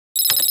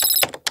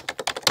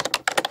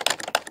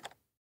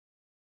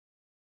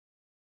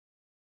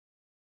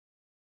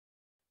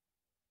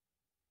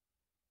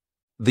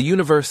The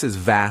universe is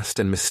vast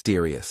and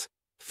mysterious,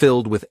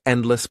 filled with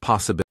endless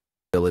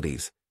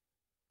possibilities.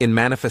 In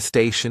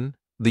manifestation,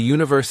 the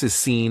universe is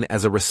seen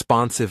as a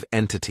responsive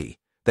entity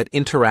that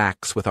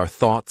interacts with our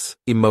thoughts,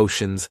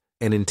 emotions,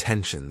 and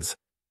intentions.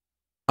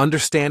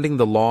 Understanding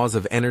the laws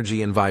of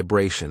energy and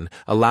vibration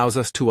allows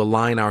us to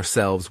align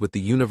ourselves with the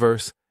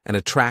universe and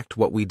attract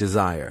what we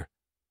desire.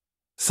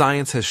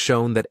 Science has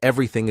shown that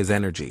everything is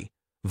energy,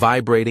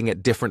 vibrating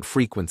at different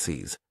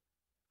frequencies.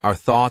 Our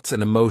thoughts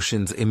and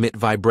emotions emit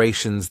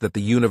vibrations that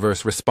the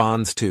universe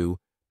responds to,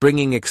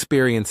 bringing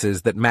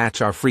experiences that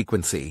match our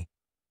frequency.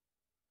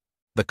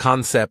 The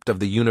concept of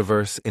the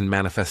universe in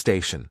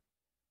manifestation.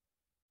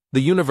 The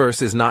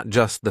universe is not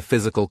just the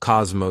physical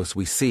cosmos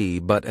we see,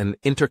 but an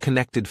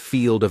interconnected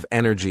field of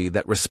energy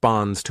that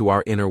responds to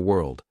our inner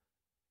world.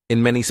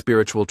 In many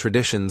spiritual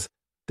traditions,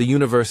 the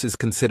universe is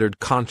considered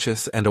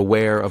conscious and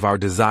aware of our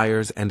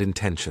desires and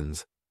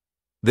intentions.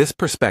 This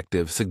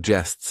perspective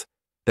suggests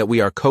that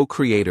we are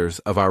co-creators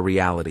of our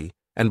reality,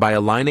 and by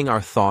aligning our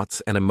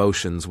thoughts and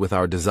emotions with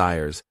our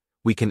desires,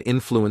 we can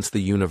influence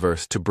the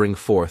universe to bring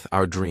forth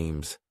our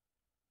dreams.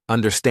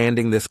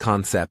 Understanding this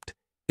concept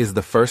is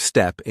the first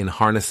step in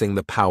harnessing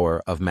the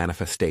power of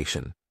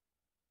manifestation.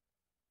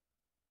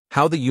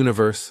 How the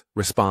universe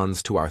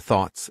responds to our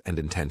thoughts and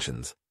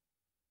intentions.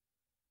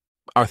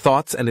 Our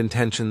thoughts and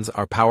intentions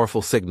are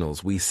powerful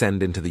signals we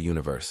send into the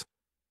universe.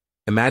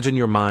 Imagine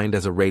your mind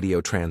as a radio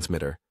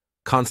transmitter,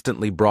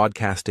 constantly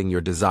broadcasting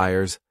your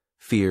desires,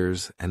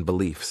 fears, and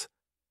beliefs.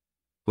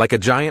 Like a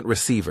giant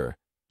receiver,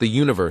 the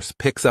universe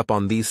picks up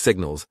on these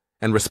signals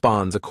and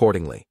responds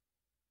accordingly.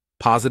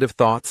 Positive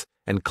thoughts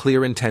and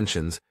clear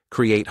intentions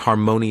create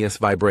harmonious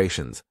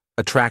vibrations,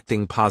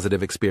 attracting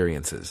positive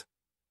experiences.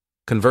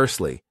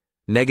 Conversely,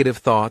 negative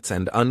thoughts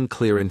and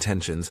unclear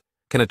intentions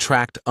can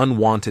attract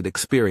unwanted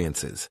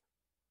experiences.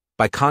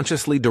 By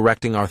consciously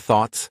directing our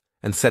thoughts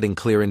and setting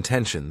clear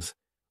intentions,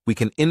 we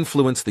can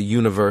influence the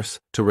universe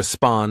to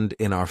respond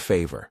in our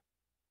favor.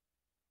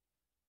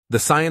 The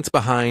science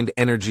behind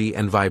energy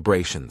and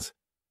vibrations.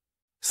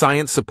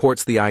 Science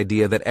supports the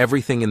idea that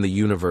everything in the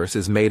universe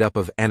is made up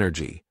of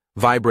energy,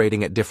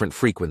 vibrating at different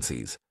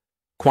frequencies.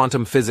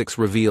 Quantum physics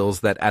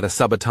reveals that at a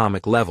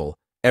subatomic level,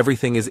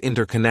 everything is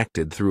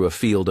interconnected through a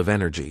field of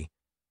energy.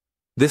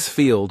 This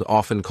field,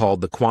 often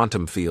called the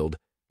quantum field,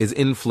 is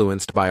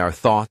influenced by our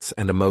thoughts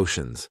and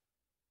emotions.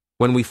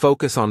 When we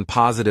focus on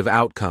positive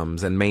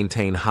outcomes and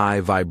maintain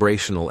high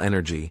vibrational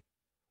energy,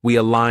 we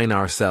align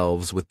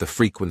ourselves with the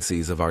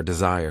frequencies of our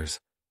desires.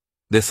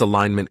 This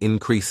alignment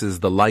increases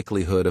the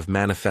likelihood of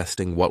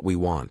manifesting what we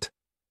want.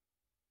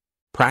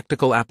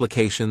 Practical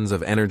applications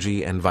of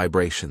energy and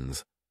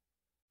vibrations.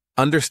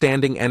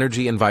 Understanding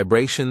energy and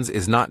vibrations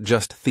is not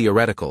just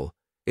theoretical,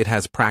 it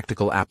has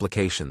practical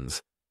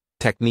applications.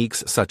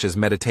 Techniques such as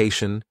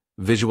meditation,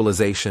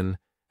 visualization,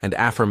 and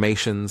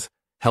affirmations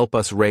help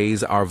us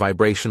raise our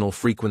vibrational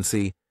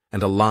frequency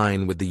and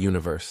align with the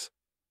universe.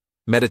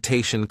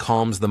 Meditation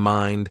calms the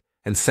mind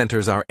and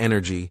centers our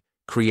energy,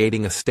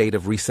 creating a state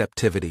of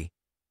receptivity.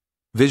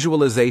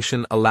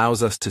 Visualization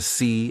allows us to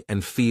see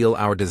and feel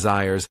our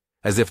desires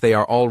as if they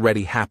are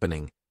already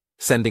happening,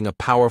 sending a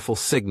powerful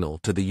signal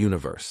to the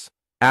universe.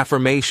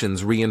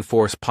 Affirmations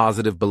reinforce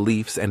positive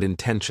beliefs and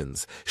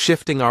intentions,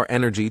 shifting our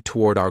energy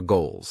toward our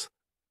goals.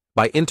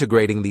 By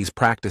integrating these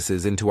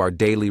practices into our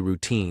daily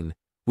routine,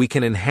 we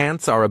can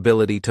enhance our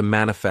ability to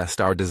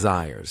manifest our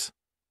desires.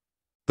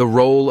 The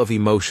role of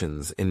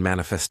emotions in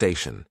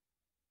manifestation.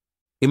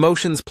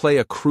 Emotions play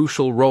a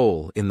crucial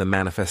role in the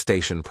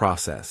manifestation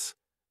process.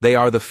 They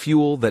are the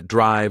fuel that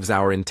drives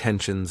our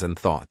intentions and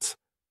thoughts.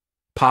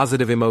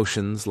 Positive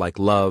emotions like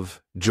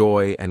love,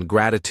 joy, and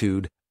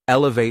gratitude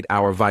elevate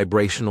our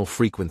vibrational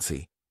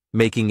frequency,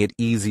 making it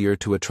easier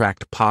to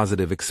attract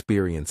positive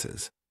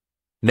experiences.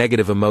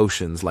 Negative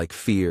emotions like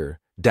fear,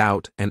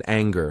 doubt, and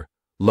anger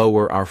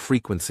lower our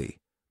frequency,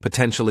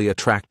 potentially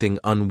attracting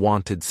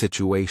unwanted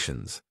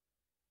situations.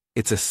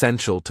 It's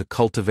essential to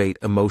cultivate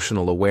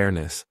emotional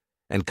awareness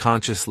and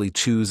consciously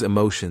choose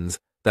emotions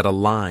that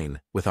align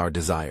with our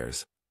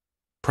desires.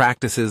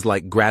 Practices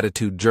like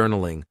gratitude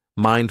journaling,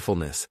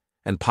 mindfulness,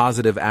 and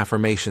positive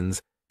affirmations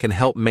can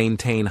help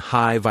maintain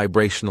high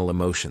vibrational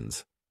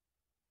emotions.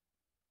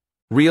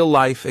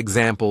 Real-life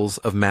examples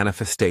of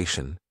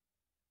manifestation.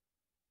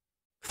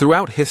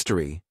 Throughout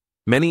history,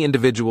 many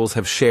individuals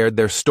have shared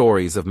their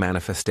stories of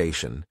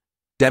manifestation,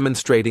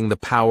 demonstrating the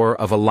power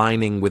of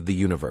aligning with the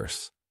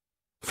universe.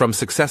 From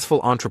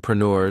successful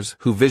entrepreneurs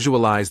who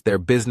visualized their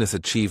business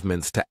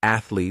achievements to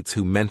athletes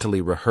who mentally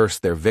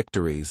rehearsed their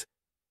victories,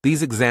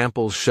 these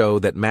examples show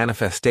that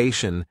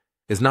manifestation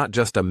is not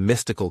just a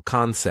mystical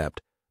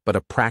concept, but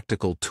a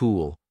practical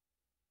tool.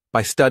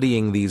 By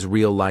studying these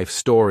real-life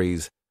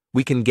stories,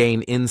 we can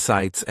gain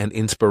insights and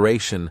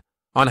inspiration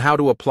on how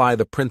to apply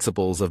the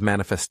principles of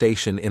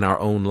manifestation in our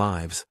own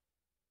lives.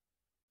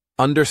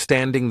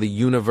 Understanding the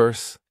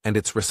universe and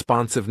its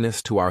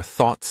responsiveness to our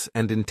thoughts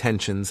and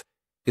intentions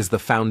is the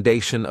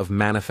foundation of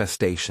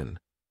manifestation.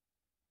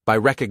 By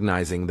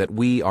recognizing that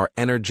we are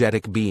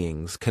energetic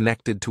beings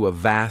connected to a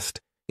vast,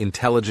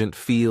 intelligent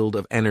field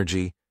of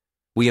energy,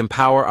 we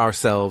empower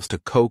ourselves to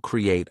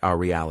co-create our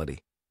reality.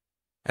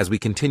 As we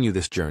continue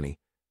this journey,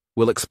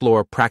 we'll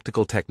explore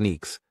practical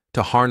techniques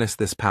to harness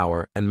this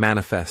power and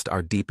manifest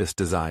our deepest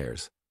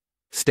desires.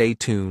 Stay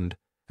tuned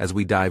as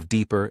we dive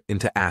deeper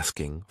into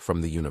asking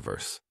from the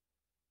universe.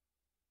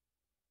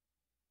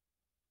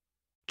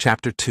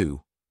 Chapter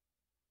 2.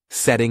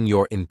 Setting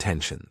your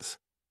intentions.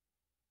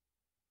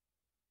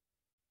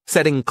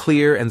 Setting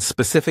clear and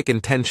specific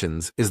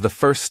intentions is the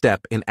first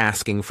step in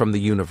asking from the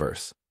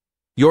universe.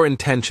 Your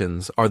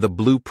intentions are the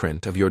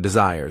blueprint of your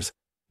desires,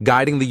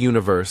 guiding the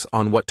universe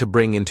on what to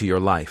bring into your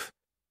life.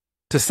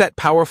 To set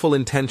powerful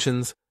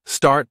intentions,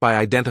 start by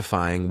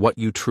identifying what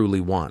you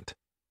truly want.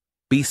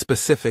 Be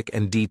specific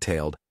and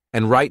detailed,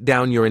 and write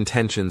down your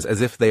intentions as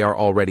if they are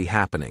already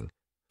happening.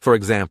 For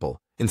example,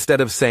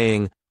 instead of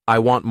saying, "I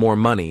want more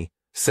money,"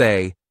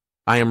 say,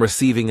 "I am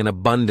receiving an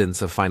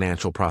abundance of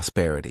financial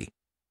prosperity."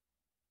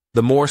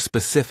 The more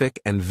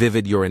specific and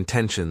vivid your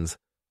intentions,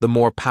 the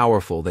more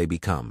powerful they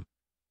become.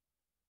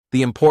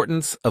 The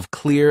importance of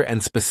clear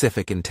and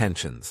specific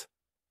intentions.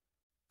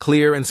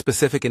 Clear and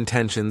specific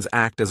intentions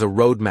act as a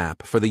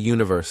roadmap for the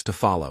universe to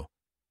follow.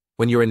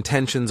 When your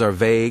intentions are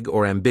vague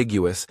or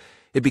ambiguous,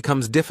 it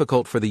becomes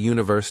difficult for the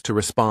universe to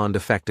respond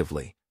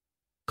effectively.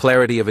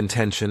 Clarity of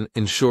intention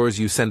ensures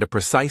you send a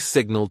precise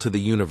signal to the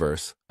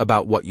universe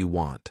about what you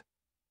want.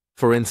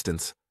 For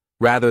instance,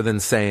 rather than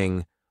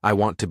saying, "I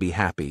want to be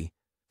happy,"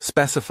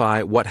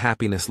 specify what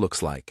happiness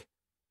looks like.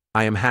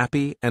 I am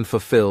happy and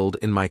fulfilled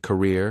in my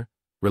career,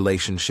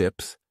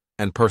 relationships,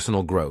 and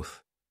personal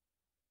growth.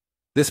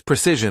 This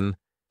precision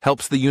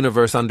helps the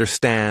universe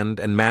understand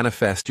and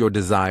manifest your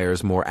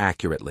desires more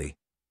accurately.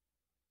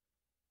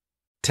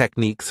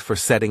 Techniques for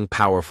setting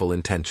powerful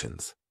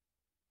intentions.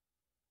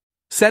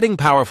 Setting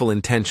powerful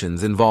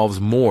intentions involves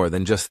more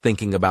than just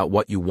thinking about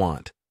what you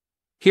want.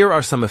 Here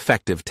are some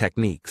effective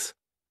techniques.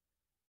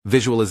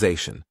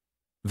 Visualization.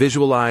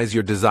 Visualize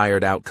your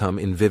desired outcome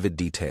in vivid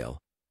detail.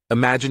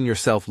 Imagine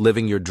yourself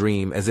living your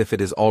dream as if it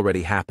is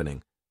already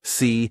happening.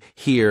 See,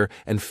 hear,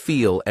 and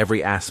feel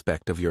every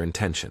aspect of your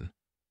intention.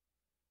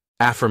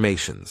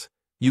 Affirmations.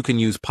 You can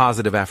use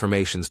positive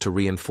affirmations to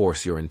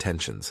reinforce your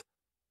intentions.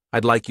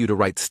 I'd like you to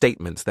write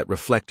statements that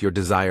reflect your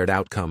desired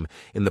outcome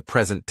in the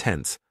present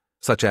tense,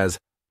 such as,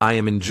 "I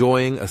am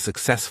enjoying a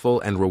successful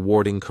and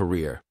rewarding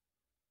career."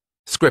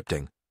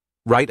 Scripting.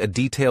 Write a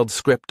detailed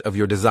script of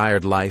your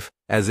desired life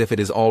as if it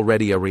is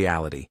already a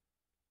reality.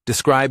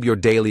 Describe your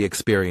daily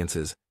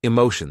experiences,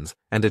 emotions,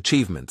 and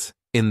achievements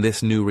in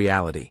this new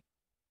reality.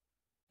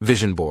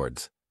 Vision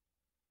boards.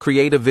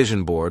 Create a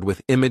vision board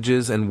with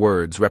images and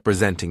words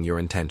representing your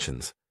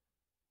intentions.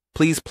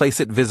 Please place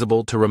it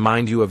visible to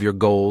remind you of your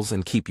goals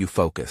and keep you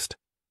focused.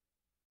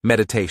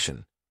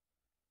 Meditation.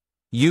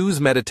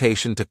 Use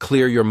meditation to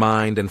clear your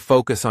mind and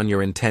focus on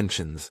your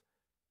intentions.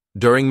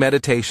 During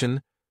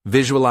meditation,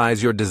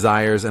 visualize your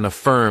desires and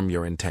affirm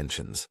your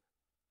intentions.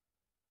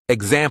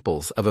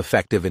 Examples of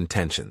effective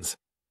intentions.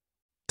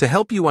 To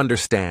help you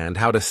understand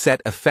how to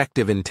set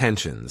effective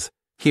intentions,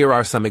 here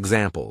are some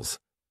examples.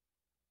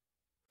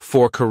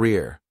 For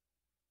career.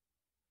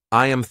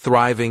 I am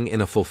thriving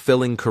in a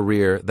fulfilling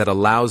career that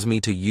allows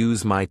me to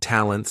use my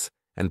talents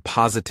and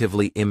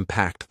positively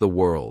impact the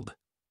world.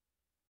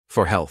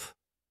 For health.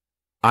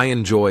 I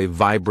enjoy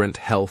vibrant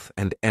health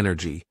and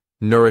energy,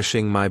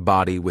 nourishing my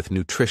body with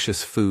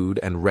nutritious food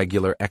and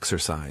regular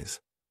exercise.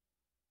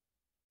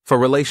 For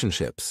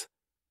relationships,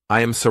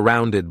 I am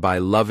surrounded by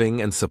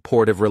loving and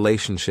supportive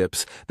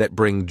relationships that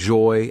bring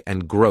joy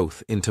and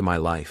growth into my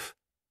life.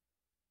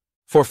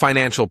 For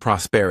financial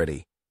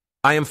prosperity,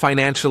 I am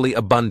financially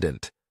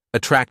abundant,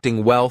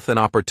 attracting wealth and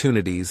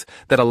opportunities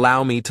that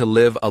allow me to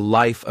live a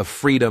life of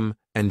freedom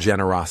and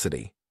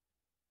generosity.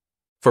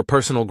 For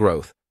personal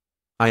growth,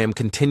 I am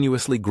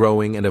continuously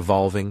growing and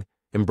evolving,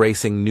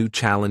 embracing new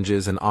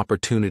challenges and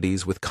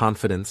opportunities with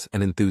confidence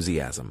and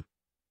enthusiasm.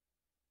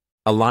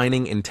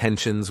 Aligning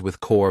intentions with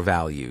core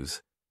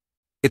values.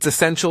 It's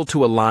essential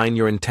to align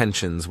your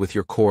intentions with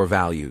your core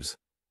values.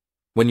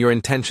 When your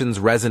intentions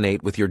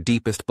resonate with your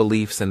deepest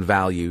beliefs and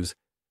values,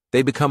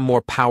 they become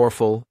more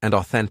powerful and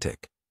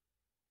authentic.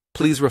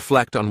 Please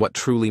reflect on what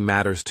truly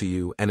matters to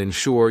you and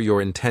ensure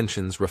your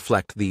intentions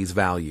reflect these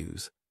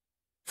values.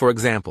 For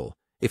example,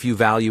 if you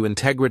value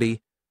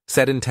integrity,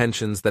 set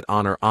intentions that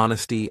honor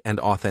honesty and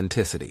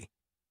authenticity.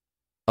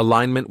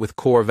 Alignment with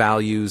core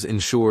values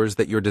ensures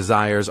that your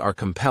desires are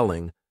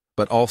compelling,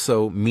 but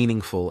also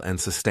meaningful and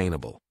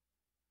sustainable.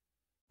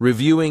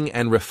 Reviewing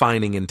and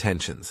refining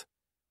intentions.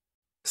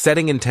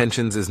 Setting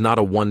intentions is not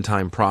a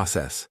one-time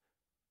process.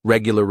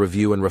 Regular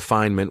review and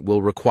refinement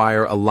will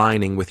require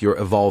aligning with your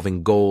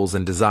evolving goals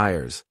and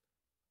desires.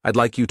 I'd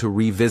like you to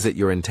revisit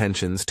your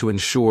intentions to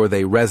ensure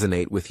they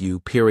resonate with you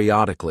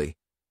periodically.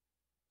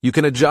 You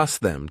can adjust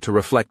them to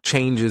reflect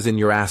changes in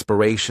your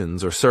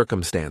aspirations or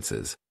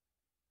circumstances.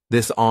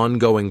 This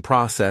ongoing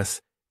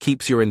process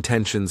keeps your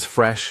intentions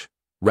fresh,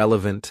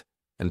 relevant,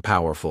 and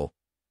powerful.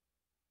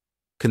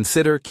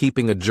 Consider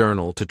keeping a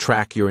journal to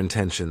track your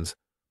intentions,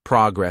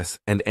 progress,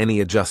 and any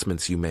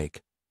adjustments you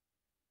make.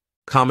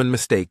 Common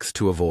mistakes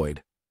to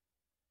avoid.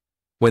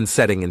 When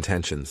setting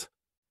intentions.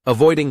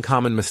 Avoiding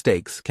common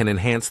mistakes can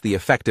enhance the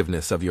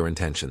effectiveness of your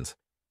intentions.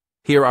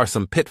 Here are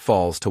some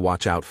pitfalls to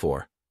watch out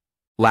for.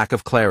 Lack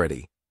of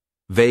clarity.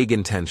 Vague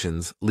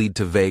intentions lead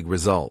to vague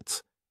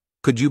results.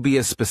 Could you be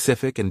as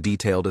specific and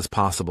detailed as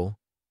possible?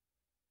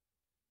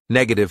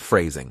 Negative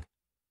phrasing.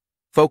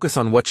 Focus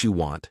on what you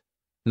want,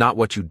 not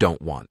what you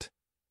don't want.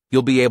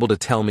 You'll be able to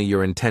tell me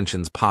your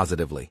intentions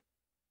positively.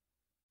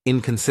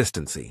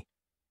 Inconsistency.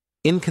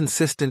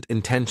 Inconsistent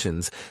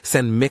intentions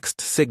send mixed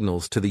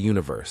signals to the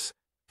universe.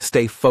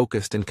 Stay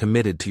focused and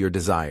committed to your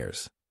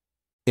desires.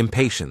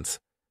 Impatience.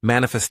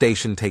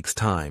 Manifestation takes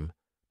time.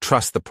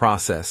 Trust the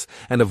process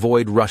and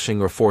avoid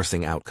rushing or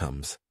forcing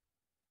outcomes.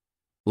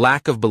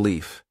 Lack of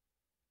belief.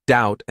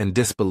 Doubt and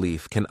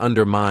disbelief can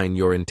undermine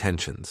your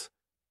intentions.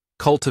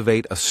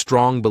 Cultivate a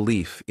strong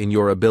belief in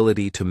your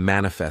ability to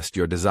manifest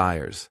your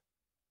desires.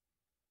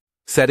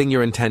 Setting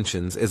your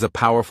intentions is a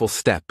powerful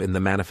step in the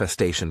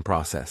manifestation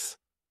process.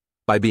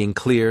 By being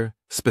clear,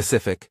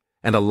 specific,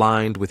 and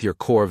aligned with your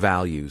core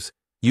values,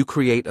 you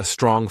create a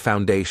strong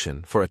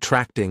foundation for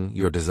attracting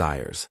your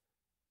desires.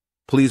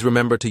 Please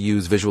remember to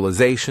use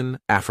visualization,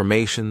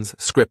 affirmations,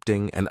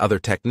 scripting, and other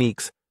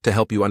techniques to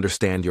help you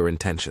understand your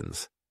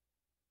intentions.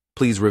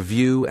 Please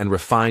review and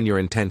refine your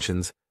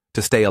intentions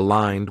to stay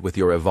aligned with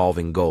your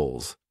evolving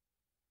goals.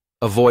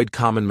 Avoid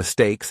common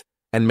mistakes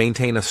and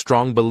maintain a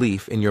strong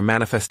belief in your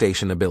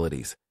manifestation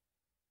abilities.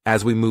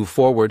 As we move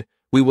forward,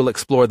 we will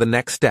explore the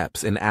next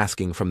steps in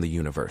asking from the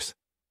universe.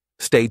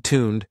 Stay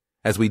tuned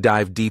as we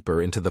dive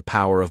deeper into the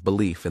power of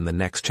belief in the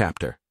next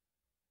chapter.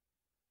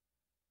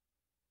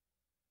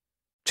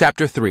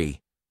 Chapter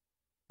 3.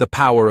 The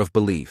Power of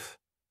Belief.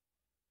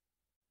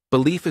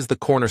 Belief is the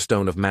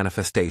cornerstone of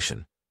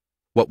manifestation.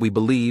 What we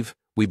believe,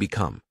 we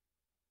become.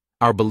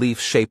 Our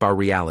beliefs shape our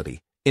reality,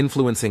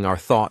 influencing our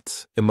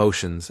thoughts,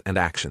 emotions, and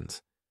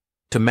actions.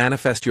 To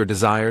manifest your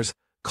desires,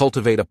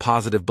 cultivate a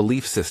positive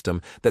belief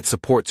system that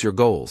supports your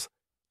goals.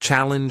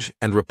 Challenge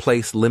and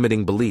replace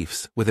limiting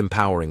beliefs with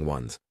empowering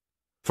ones.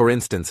 For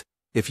instance,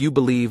 if you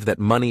believe that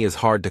money is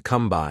hard to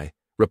come by,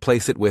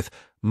 replace it with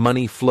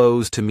money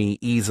flows to me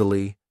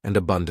easily and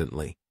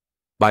abundantly.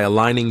 By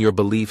aligning your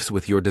beliefs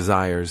with your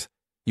desires,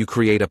 you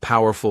create a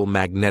powerful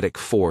magnetic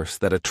force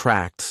that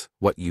attracts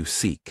what you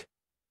seek.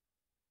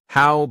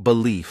 How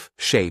belief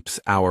shapes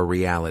our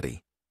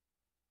reality.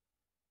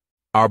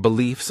 Our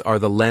beliefs are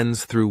the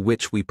lens through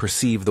which we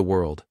perceive the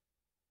world.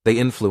 They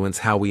influence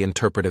how we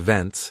interpret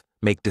events,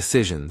 make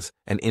decisions,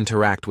 and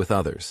interact with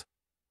others.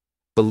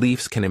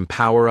 Beliefs can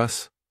empower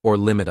us or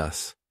limit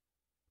us.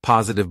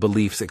 Positive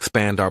beliefs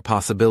expand our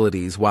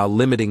possibilities, while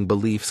limiting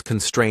beliefs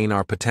constrain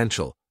our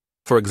potential.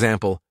 For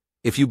example,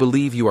 if you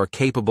believe you are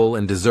capable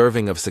and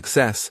deserving of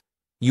success,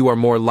 you are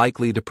more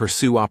likely to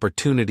pursue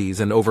opportunities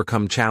and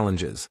overcome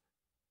challenges.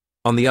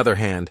 On the other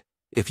hand,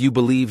 if you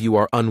believe you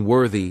are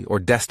unworthy or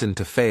destined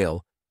to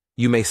fail,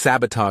 you may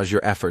sabotage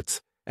your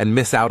efforts and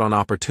miss out on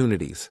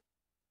opportunities.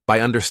 By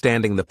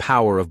understanding the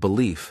power of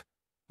belief,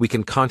 we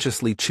can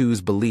consciously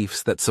choose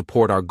beliefs that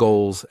support our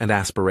goals and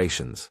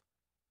aspirations.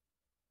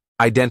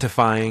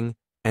 Identifying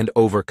and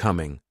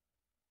overcoming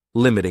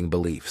limiting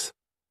beliefs.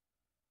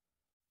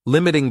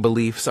 Limiting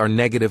beliefs are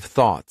negative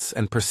thoughts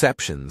and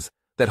perceptions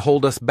that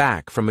hold us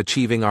back from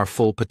achieving our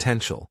full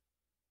potential.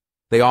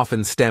 They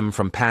often stem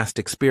from past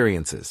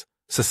experiences,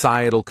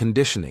 societal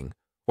conditioning,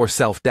 or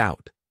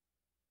self-doubt.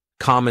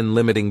 Common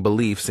limiting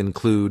beliefs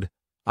include,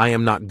 I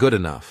am not good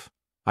enough,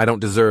 I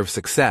don't deserve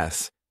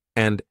success,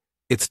 and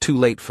it's too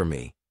late for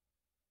me.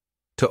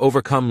 To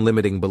overcome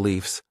limiting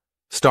beliefs,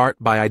 start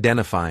by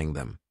identifying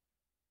them.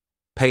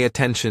 Pay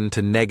attention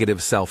to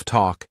negative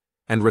self-talk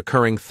and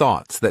recurring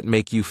thoughts that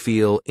make you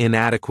feel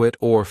inadequate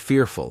or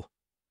fearful.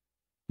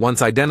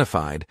 Once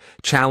identified,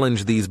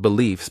 challenge these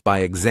beliefs by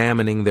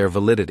examining their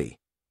validity.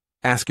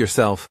 Ask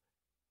yourself,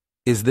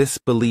 is this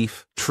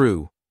belief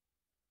true?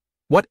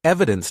 What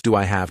evidence do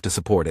I have to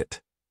support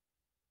it?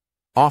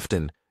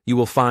 Often, you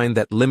will find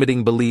that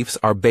limiting beliefs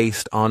are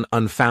based on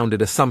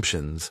unfounded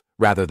assumptions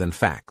rather than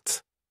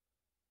facts.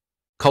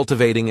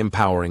 Cultivating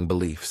empowering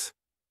beliefs.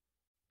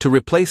 To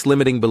replace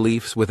limiting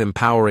beliefs with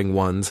empowering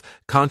ones,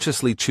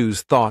 consciously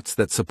choose thoughts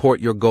that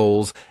support your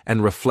goals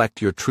and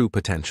reflect your true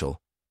potential.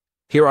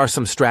 Here are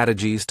some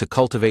strategies to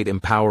cultivate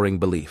empowering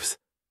beliefs.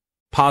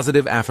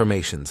 Positive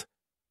affirmations.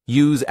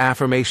 Use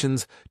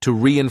affirmations to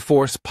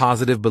reinforce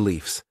positive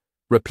beliefs.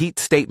 Repeat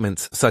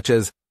statements such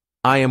as,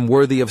 I am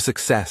worthy of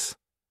success,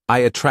 I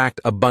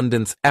attract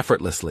abundance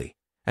effortlessly,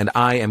 and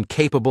I am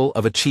capable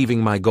of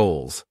achieving my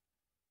goals.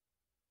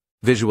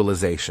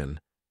 Visualization.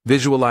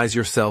 Visualize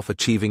yourself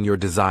achieving your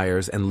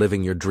desires and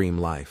living your dream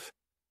life.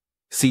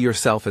 See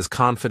yourself as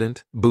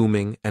confident,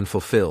 booming, and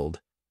fulfilled.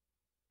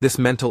 This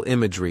mental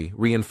imagery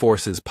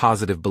reinforces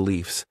positive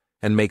beliefs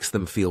and makes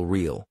them feel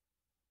real.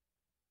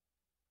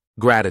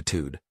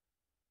 Gratitude.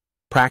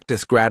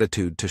 Practice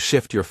gratitude to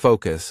shift your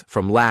focus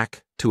from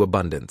lack to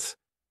abundance.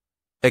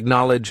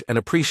 Acknowledge and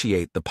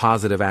appreciate the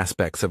positive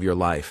aspects of your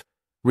life,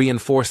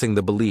 reinforcing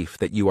the belief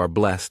that you are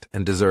blessed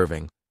and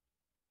deserving.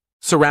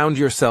 Surround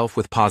yourself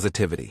with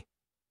positivity.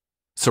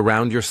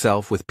 Surround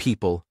yourself with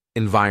people,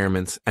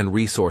 environments, and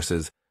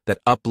resources that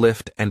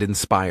uplift and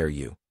inspire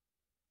you.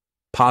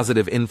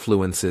 Positive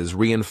influences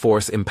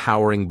reinforce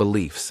empowering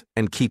beliefs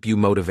and keep you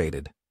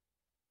motivated.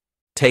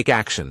 Take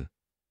action.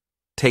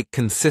 Take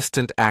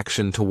consistent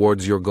action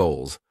towards your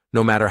goals,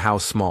 no matter how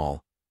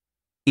small.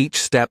 Each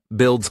step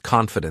builds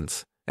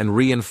confidence and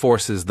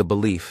reinforces the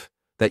belief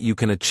that you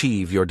can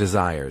achieve your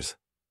desires.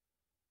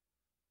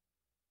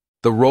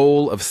 The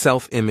role of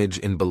self-image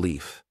in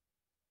belief.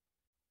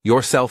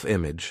 Your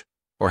self-image,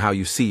 or how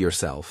you see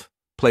yourself,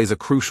 plays a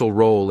crucial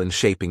role in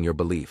shaping your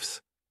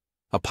beliefs.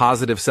 A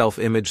positive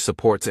self-image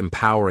supports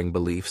empowering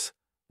beliefs,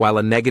 while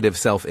a negative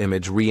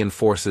self-image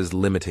reinforces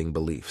limiting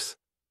beliefs.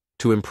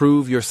 To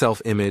improve your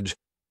self-image,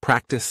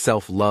 practice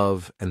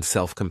self-love and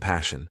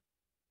self-compassion.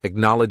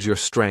 Acknowledge your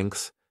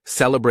strengths,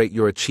 celebrate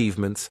your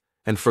achievements,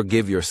 and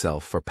forgive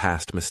yourself for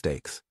past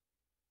mistakes.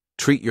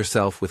 Treat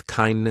yourself with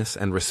kindness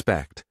and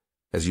respect,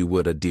 as you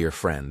would a dear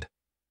friend.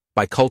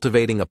 By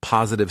cultivating a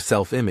positive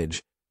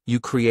self-image, you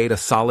create a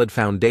solid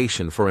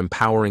foundation for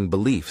empowering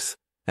beliefs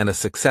and a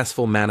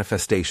successful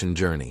manifestation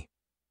journey.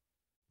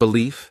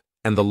 Belief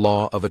and the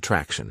law of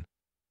attraction.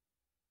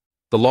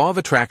 The law of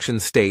attraction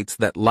states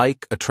that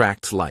like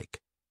attracts like.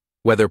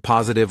 Whether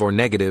positive or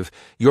negative,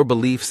 your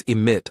beliefs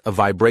emit a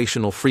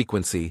vibrational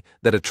frequency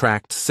that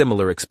attracts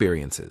similar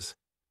experiences.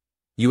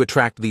 You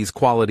attract these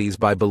qualities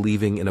by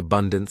believing in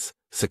abundance,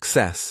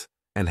 success,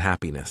 and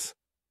happiness.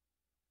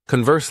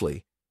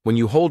 Conversely, when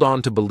you hold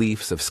on to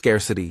beliefs of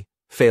scarcity,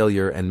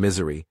 failure, and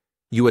misery,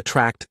 you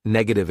attract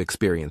negative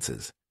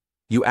experiences.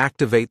 You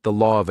activate the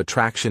law of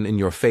attraction in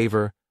your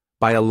favor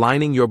by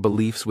aligning your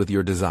beliefs with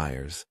your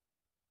desires.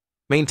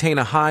 Maintain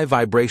a high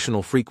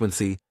vibrational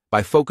frequency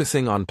by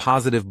focusing on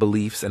positive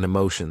beliefs and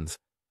emotions,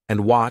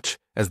 and watch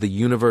as the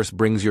universe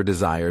brings your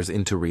desires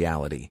into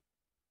reality.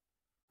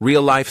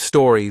 Real-life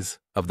stories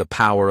of the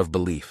power of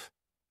belief.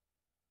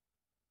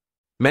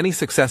 Many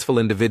successful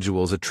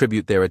individuals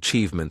attribute their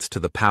achievements to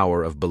the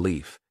power of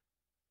belief.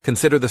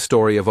 Consider the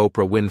story of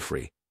Oprah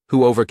Winfrey,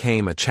 who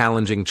overcame a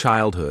challenging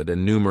childhood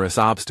and numerous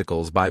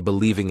obstacles by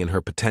believing in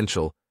her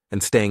potential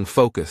and staying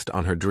focused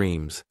on her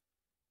dreams.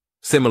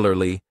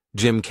 Similarly,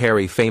 Jim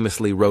Carrey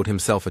famously wrote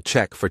himself a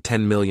check for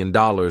 $10 million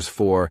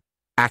for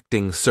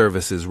acting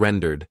services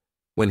rendered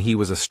when he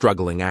was a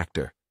struggling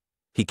actor.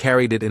 He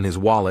carried it in his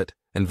wallet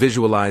and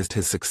visualized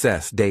his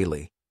success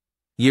daily.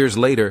 Years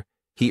later,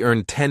 he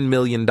earned $10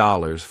 million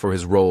for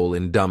his role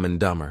in Dumb and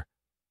Dumber.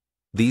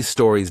 These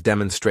stories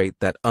demonstrate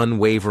that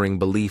unwavering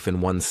belief in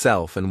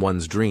oneself and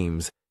one's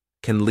dreams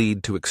can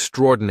lead to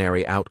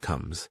extraordinary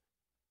outcomes.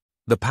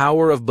 The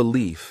power of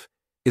belief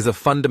is a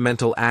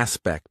fundamental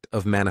aspect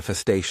of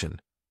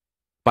manifestation.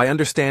 By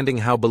understanding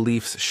how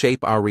beliefs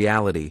shape our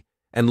reality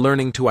and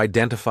learning to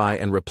identify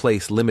and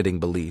replace limiting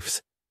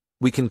beliefs,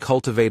 we can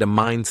cultivate a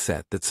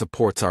mindset that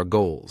supports our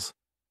goals.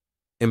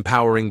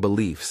 Empowering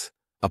beliefs,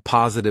 a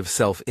positive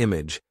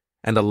self-image,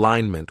 and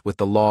alignment with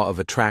the law of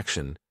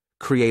attraction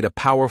create a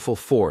powerful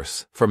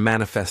force for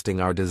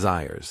manifesting our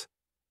desires.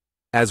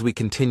 As we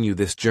continue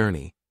this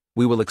journey,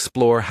 we will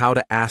explore how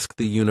to ask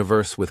the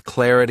universe with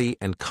clarity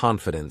and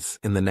confidence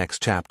in the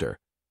next chapter.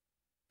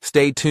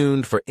 Stay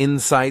tuned for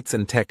insights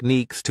and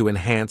techniques to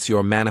enhance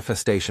your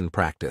manifestation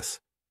practice.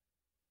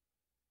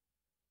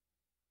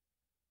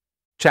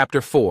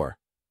 Chapter 4.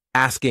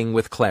 Asking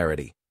with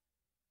Clarity.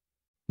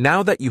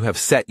 Now that you have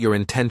set your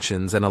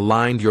intentions and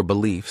aligned your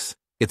beliefs,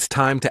 it's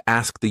time to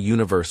ask the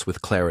universe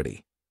with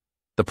clarity.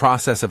 The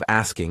process of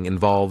asking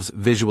involves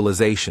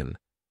visualization,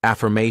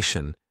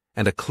 affirmation,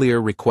 and a clear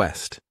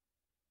request.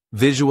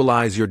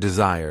 Visualize your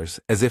desires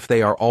as if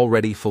they are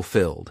already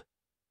fulfilled.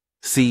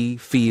 See,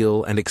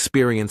 feel, and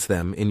experience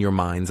them in your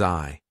mind's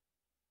eye.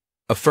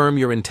 Affirm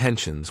your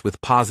intentions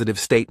with positive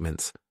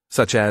statements,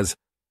 such as,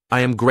 "I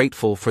am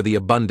grateful for the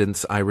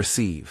abundance I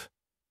receive."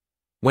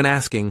 When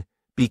asking,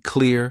 be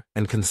clear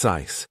and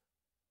concise.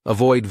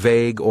 Avoid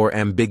vague or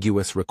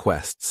ambiguous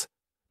requests.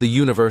 The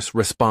universe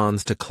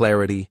responds to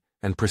clarity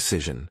and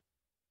precision.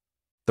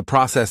 The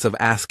process of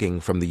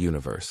asking from the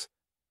universe.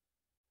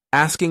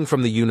 Asking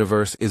from the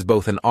universe is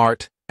both an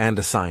art and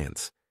a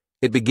science.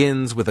 It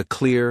begins with a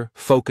clear,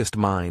 focused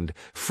mind,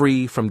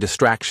 free from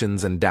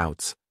distractions and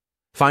doubts.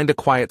 Find a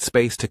quiet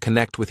space to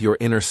connect with your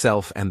inner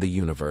self and the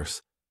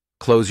universe.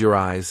 Close your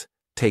eyes,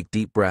 take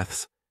deep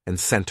breaths, and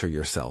center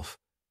yourself.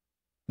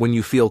 When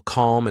you feel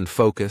calm and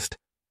focused,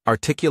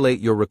 articulate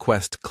your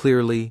request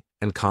clearly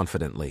and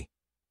confidently.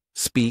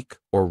 Speak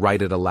or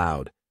write it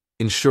aloud,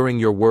 ensuring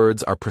your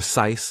words are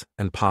precise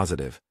and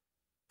positive.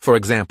 For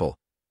example,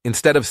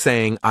 instead of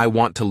saying, "I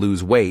want to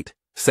lose weight,"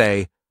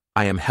 say,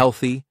 "I am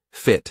healthy,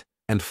 fit,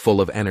 and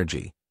full of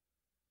energy."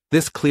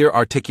 This clear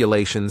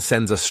articulation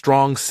sends a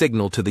strong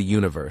signal to the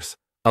universe,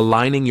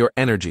 aligning your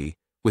energy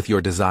with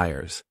your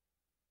desires.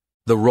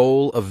 The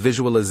role of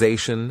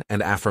visualization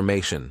and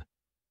affirmation.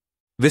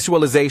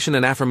 Visualization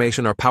and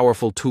affirmation are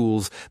powerful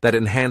tools that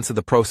enhance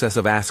the process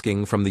of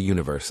asking from the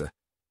universe.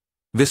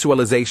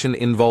 Visualization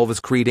involves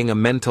creating a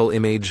mental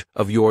image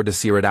of your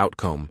desired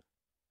outcome.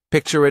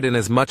 Picture it in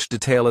as much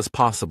detail as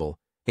possible,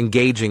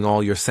 engaging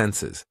all your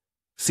senses.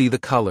 See the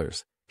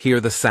colors, hear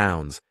the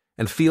sounds,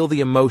 and feel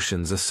the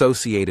emotions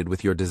associated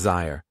with your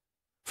desire.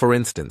 For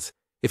instance,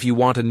 if you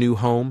want a new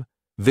home,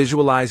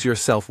 visualize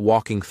yourself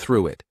walking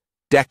through it,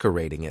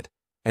 decorating it,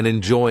 and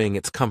enjoying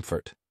its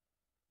comfort.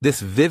 This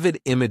vivid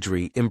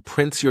imagery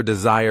imprints your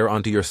desire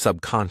onto your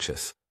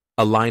subconscious,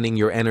 aligning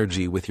your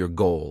energy with your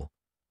goal.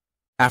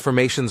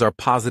 Affirmations are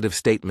positive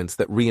statements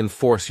that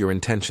reinforce your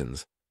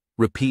intentions.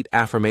 Repeat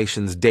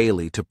affirmations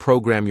daily to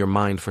program your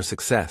mind for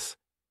success.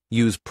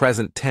 Use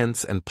present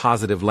tense and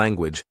positive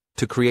language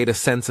to create a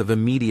sense of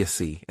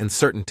immediacy and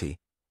certainty.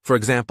 For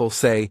example,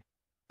 say,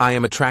 "I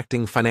am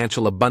attracting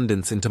financial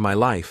abundance into my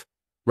life,"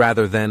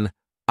 rather than,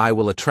 "I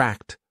will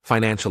attract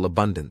financial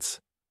abundance."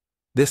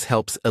 This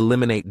helps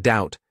eliminate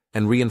doubt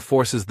and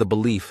reinforces the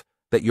belief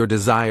that your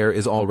desire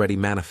is already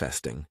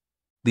manifesting.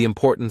 The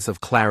importance of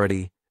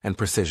clarity and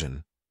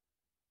precision.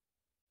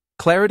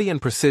 Clarity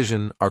and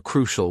precision are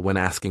crucial when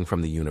asking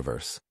from the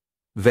universe.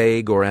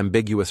 Vague or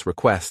ambiguous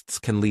requests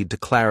can lead to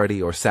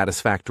clarity or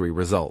satisfactory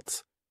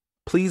results.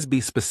 Please be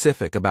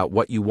specific about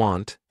what you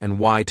want and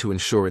why to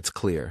ensure it's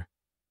clear.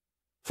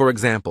 For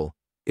example,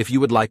 if you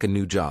would like a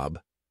new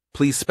job,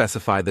 please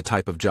specify the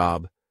type of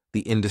job,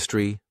 the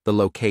industry, the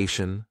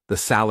location, the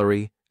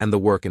salary, and the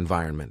work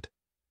environment.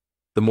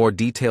 The more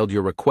detailed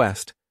your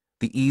request,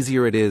 the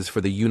easier it is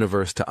for the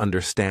universe to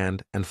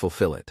understand and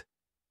fulfill it.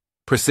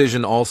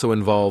 Precision also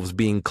involves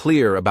being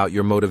clear about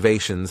your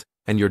motivations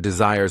and your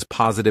desire's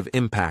positive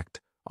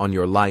impact on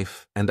your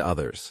life and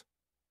others.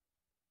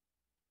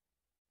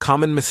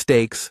 Common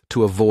mistakes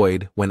to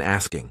avoid when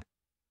asking.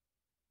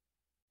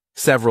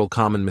 Several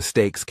common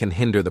mistakes can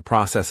hinder the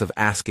process of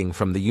asking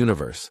from the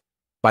universe.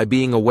 By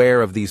being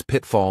aware of these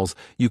pitfalls,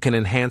 you can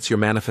enhance your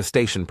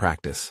manifestation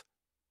practice.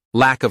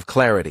 Lack of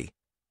clarity.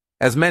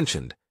 As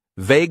mentioned,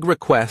 vague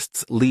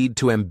requests lead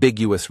to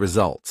ambiguous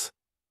results.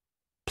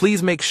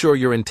 Please make sure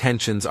your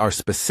intentions are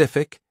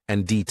specific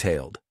and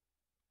detailed.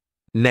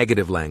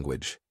 Negative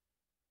language.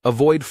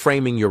 Avoid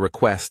framing your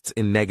requests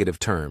in negative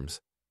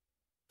terms.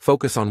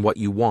 Focus on what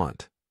you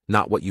want,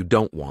 not what you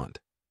don't want.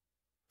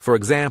 For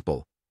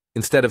example,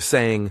 instead of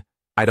saying,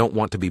 "I don't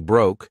want to be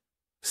broke,"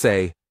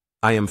 say,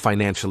 "I am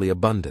financially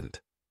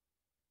abundant."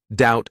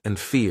 Doubt and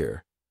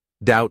fear.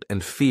 Doubt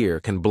and fear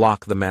can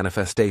block the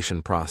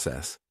manifestation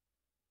process.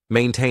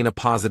 Maintain a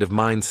positive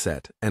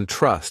mindset and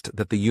trust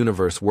that the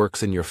universe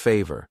works in your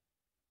favor.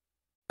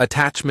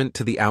 Attachment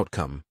to the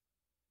outcome.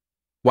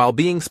 While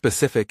being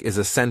specific is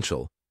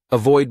essential,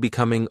 avoid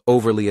becoming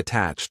overly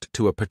attached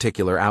to a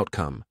particular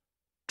outcome.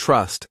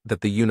 Trust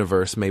that the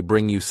universe may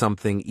bring you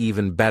something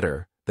even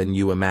better than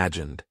you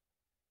imagined.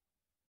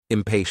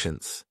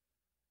 Impatience.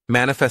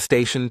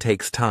 Manifestation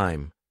takes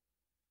time.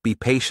 Be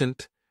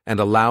patient and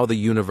allow the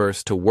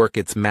universe to work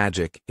its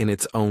magic in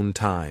its own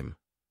time.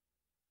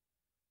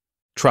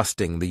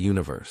 Trusting the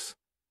universe.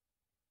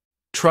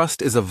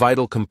 Trust is a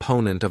vital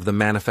component of the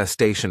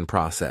manifestation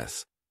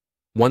process.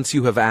 Once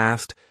you have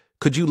asked,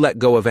 could you let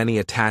go of any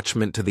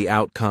attachment to the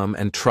outcome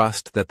and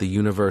trust that the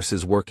universe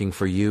is working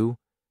for you?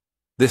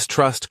 This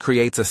trust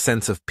creates a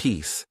sense of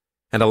peace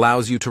and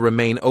allows you to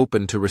remain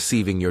open to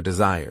receiving your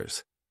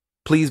desires.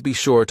 Please be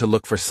sure to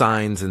look for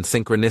signs and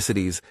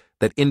synchronicities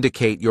that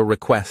indicate your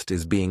request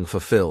is being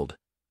fulfilled.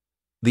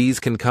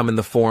 These can come in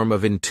the form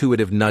of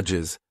intuitive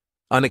nudges,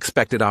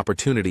 unexpected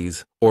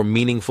opportunities, or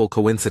meaningful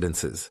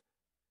coincidences.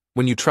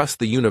 When you trust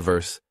the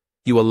universe,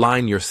 you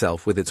align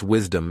yourself with its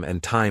wisdom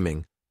and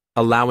timing,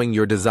 allowing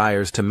your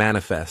desires to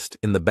manifest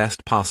in the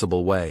best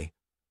possible way.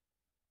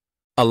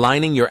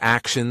 Aligning your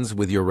actions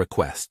with your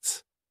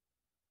requests.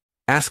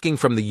 Asking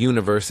from the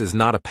universe is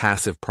not a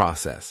passive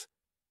process.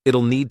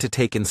 It'll need to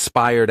take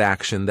inspired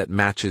action that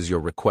matches your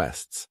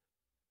requests.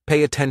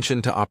 Pay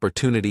attention to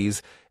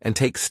opportunities and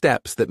take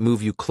steps that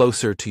move you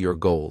closer to your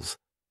goals.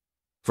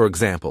 For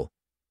example,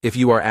 if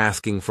you are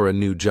asking for a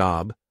new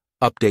job,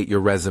 update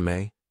your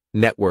resume,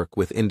 network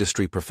with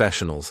industry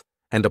professionals,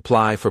 and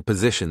apply for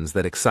positions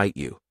that excite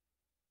you.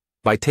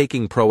 By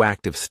taking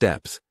proactive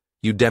steps,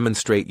 you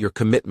demonstrate your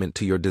commitment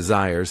to your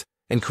desires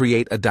and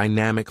create a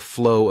dynamic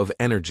flow of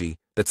energy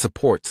that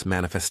supports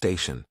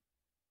manifestation.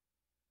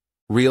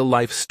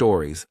 Real-life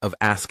stories of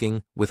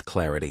asking with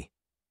clarity.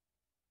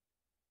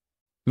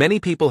 Many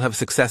people have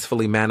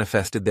successfully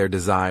manifested their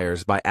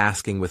desires by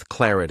asking with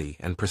clarity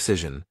and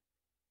precision.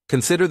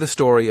 Consider the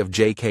story of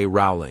J.K.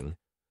 Rowling,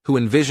 who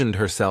envisioned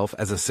herself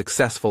as a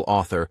successful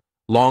author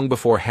long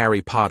before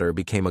Harry Potter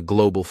became a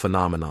global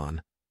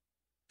phenomenon.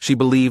 She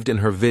believed in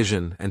her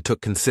vision and took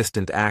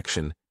consistent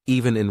action,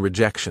 even in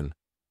rejection.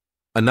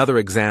 Another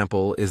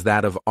example is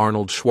that of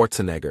Arnold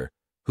Schwarzenegger,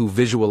 who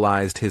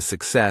visualized his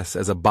success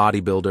as a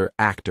bodybuilder,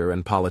 actor,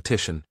 and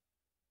politician.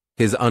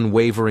 His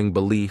unwavering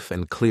belief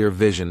and clear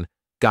vision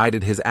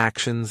guided his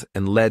actions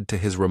and led to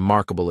his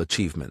remarkable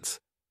achievements.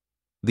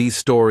 These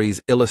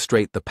stories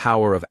illustrate the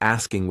power of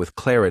asking with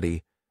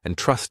clarity and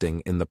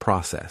trusting in the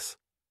process.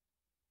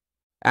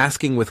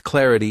 Asking with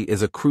clarity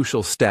is a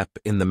crucial step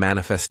in the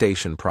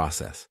manifestation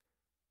process.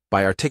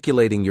 By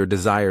articulating your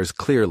desires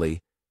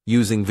clearly,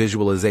 using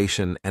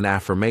visualization and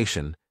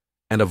affirmation,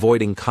 and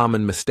avoiding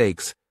common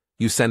mistakes,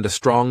 you send a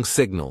strong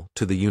signal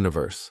to the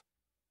universe.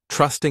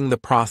 Trusting the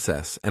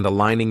process and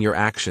aligning your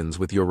actions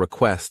with your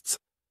requests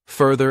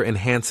further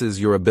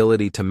enhances your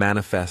ability to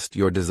manifest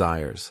your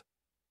desires.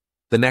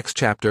 The next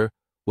chapter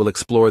will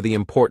explore the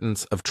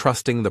importance of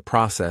trusting the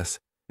process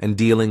and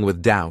dealing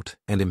with doubt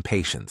and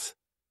impatience.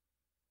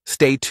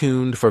 Stay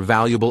tuned for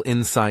valuable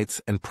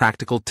insights and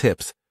practical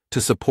tips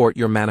to support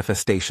your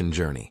manifestation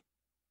journey.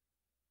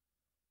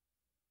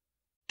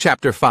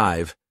 Chapter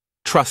 5.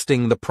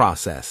 Trusting the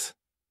Process.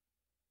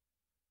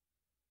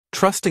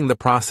 Trusting the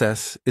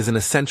process is an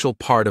essential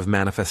part of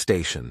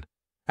manifestation.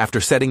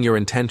 After setting your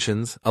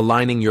intentions,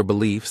 aligning your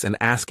beliefs, and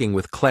asking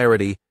with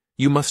clarity,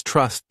 you must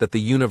trust that the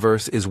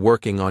universe is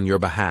working on your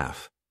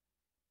behalf.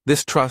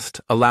 This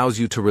trust allows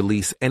you to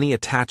release any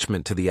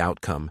attachment to the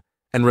outcome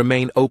and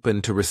remain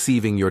open to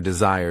receiving your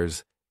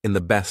desires in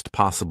the best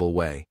possible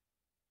way.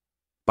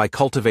 By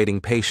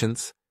cultivating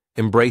patience,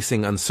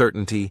 embracing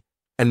uncertainty,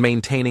 and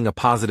maintaining a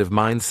positive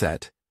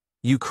mindset,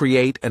 you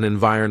create an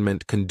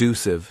environment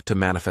conducive to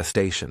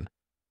manifestation.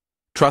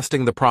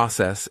 Trusting the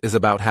process is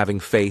about having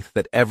faith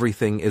that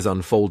everything is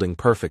unfolding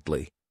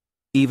perfectly,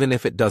 even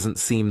if it doesn't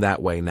seem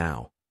that way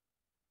now.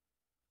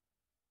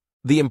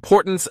 The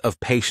importance of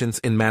patience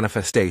in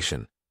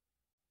manifestation.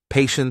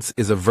 Patience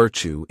is a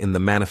virtue in the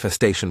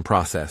manifestation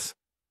process.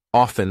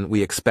 Often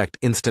we expect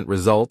instant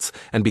results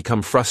and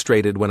become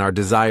frustrated when our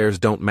desires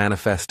don't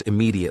manifest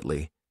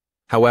immediately.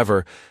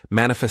 However,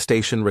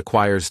 manifestation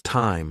requires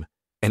time,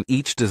 and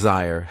each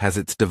desire has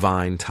its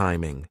divine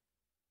timing.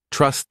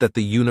 Trust that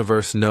the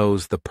universe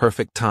knows the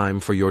perfect time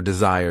for your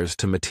desires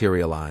to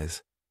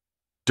materialize.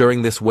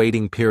 During this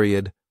waiting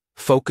period,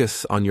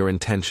 focus on your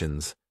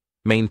intentions,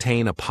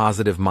 maintain a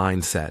positive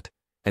mindset,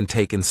 and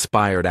take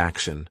inspired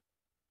action.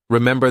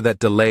 Remember that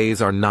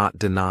delays are not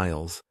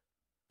denials.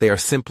 They are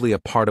simply a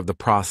part of the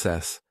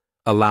process,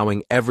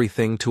 allowing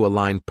everything to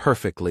align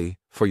perfectly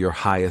for your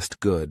highest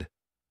good.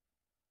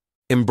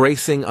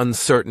 Embracing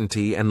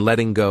uncertainty and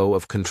letting go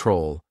of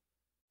control.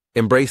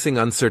 Embracing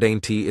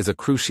uncertainty is a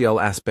crucial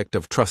aspect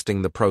of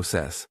trusting the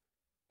process.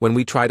 When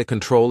we try to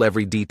control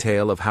every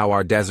detail of how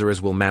our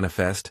desires will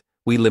manifest,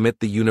 we limit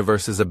the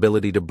universe's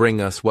ability to bring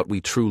us what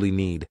we truly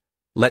need.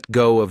 Let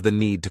go of the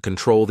need to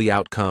control the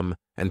outcome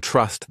and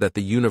trust that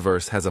the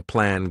universe has a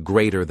plan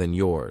greater than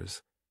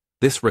yours.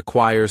 This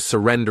requires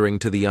surrendering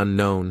to the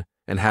unknown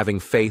and having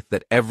faith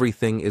that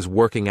everything is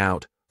working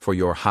out for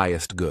your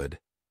highest good.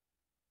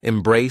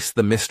 Embrace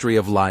the mystery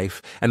of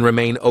life and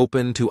remain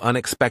open to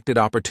unexpected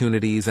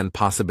opportunities and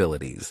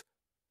possibilities.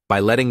 By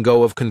letting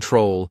go of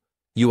control,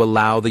 you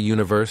allow the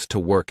universe to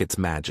work its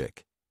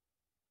magic.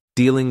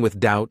 Dealing with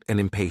doubt and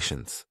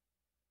impatience.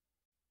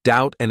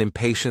 Doubt and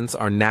impatience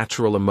are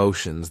natural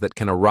emotions that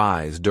can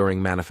arise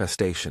during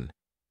manifestation.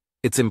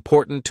 It's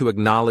important to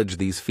acknowledge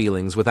these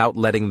feelings without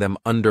letting them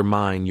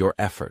undermine your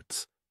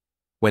efforts.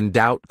 When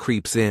doubt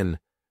creeps in,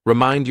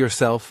 remind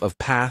yourself of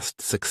past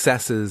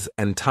successes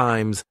and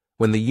times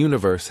when the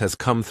universe has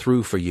come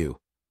through for you.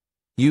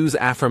 Use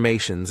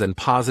affirmations and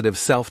positive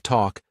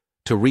self-talk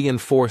to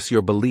reinforce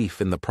your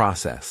belief in the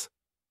process.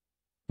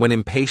 When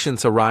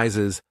impatience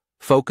arises,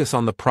 focus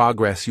on the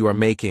progress you are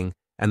making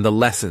and the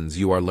lessons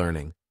you are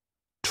learning.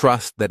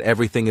 Trust that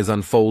everything is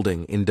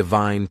unfolding in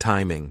divine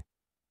timing.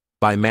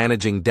 By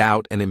managing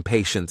doubt and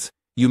impatience,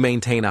 you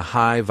maintain a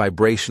high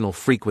vibrational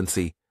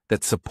frequency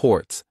that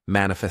supports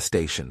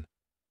manifestation.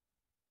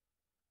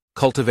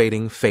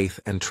 Cultivating faith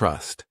and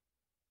trust.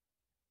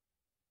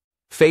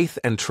 Faith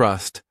and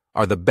trust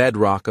are the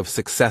bedrock of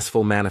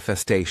successful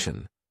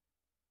manifestation.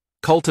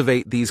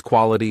 Cultivate these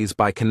qualities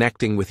by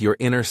connecting with your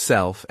inner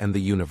self and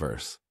the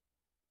universe.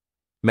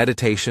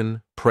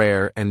 Meditation,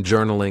 prayer, and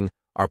journaling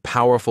are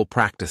powerful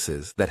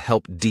practices that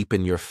help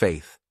deepen your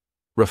faith.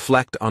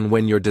 Reflect on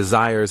when your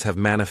desires have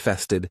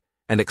manifested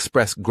and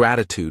express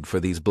gratitude for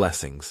these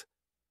blessings.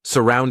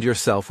 Surround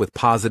yourself with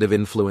positive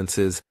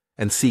influences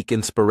and seek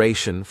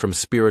inspiration from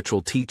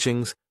spiritual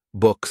teachings,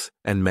 books,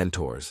 and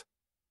mentors.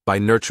 By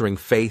nurturing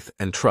faith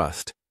and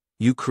trust,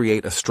 you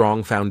create a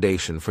strong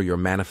foundation for your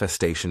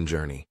manifestation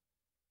journey.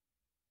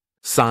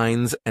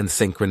 Signs and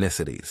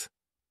synchronicities.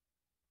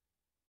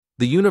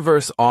 The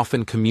universe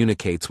often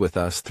communicates with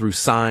us through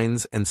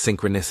signs and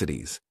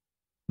synchronicities.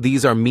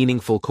 These are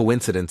meaningful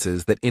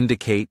coincidences that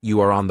indicate you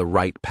are on the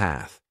right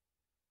path.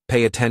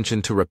 Pay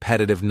attention to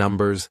repetitive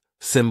numbers,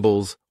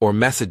 symbols, or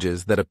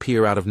messages that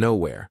appear out of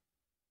nowhere.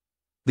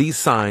 These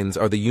signs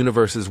are the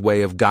universe's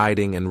way of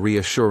guiding and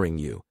reassuring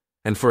you.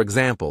 And for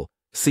example,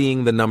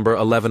 seeing the number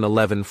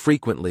 1111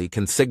 frequently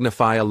can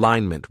signify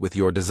alignment with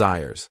your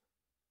desires.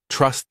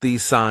 Trust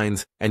these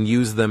signs and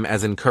use them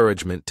as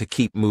encouragement to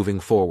keep moving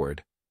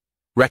forward.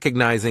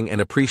 Recognizing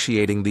and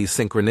appreciating these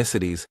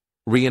synchronicities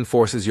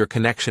reinforces your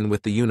connection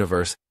with the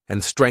universe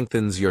and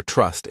strengthens your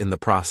trust in the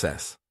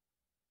process.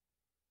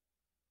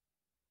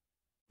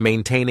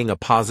 Maintaining a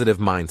positive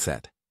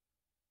mindset.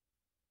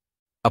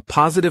 A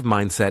positive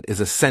mindset is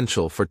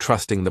essential for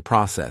trusting the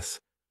process.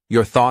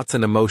 Your thoughts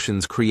and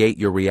emotions create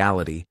your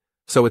reality,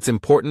 So it's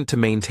important to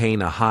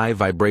maintain a high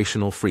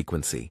vibrational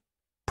frequency.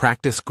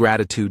 Practice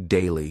gratitude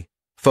daily,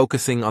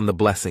 focusing on the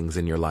blessings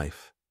in your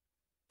life.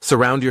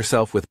 Surround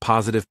yourself with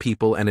positive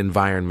people and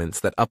environments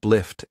that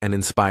uplift and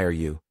inspire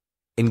you.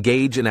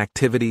 Engage in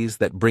activities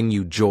that bring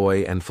you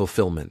joy and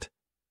fulfillment.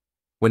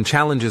 When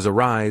challenges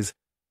arise,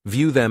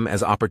 view them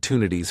as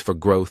opportunities for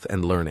growth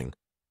and learning.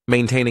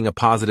 Maintaining a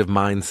positive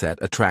mindset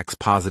attracts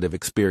positive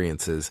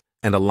experiences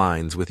and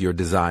aligns with your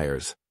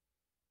desires.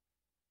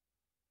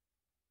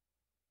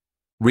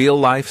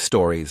 Real-life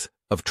stories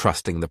of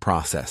trusting the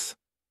process.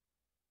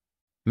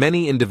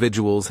 Many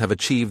individuals have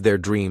achieved their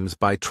dreams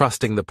by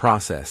trusting the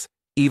process,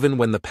 even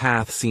when the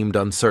path seemed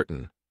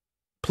uncertain.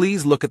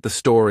 Please look at the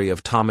story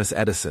of Thomas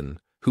Edison,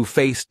 who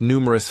faced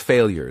numerous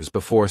failures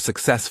before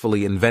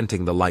successfully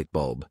inventing the light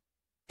bulb.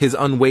 His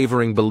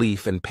unwavering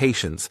belief and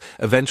patience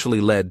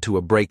eventually led to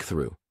a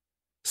breakthrough.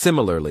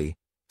 Similarly,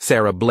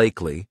 Sarah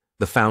Blakely,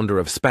 the founder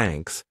of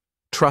Spanx,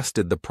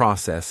 trusted the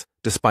process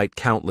despite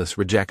countless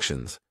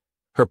rejections.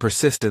 Her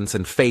persistence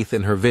and faith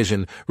in her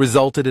vision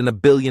resulted in a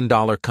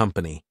billion-dollar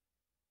company.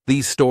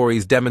 These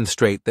stories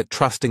demonstrate that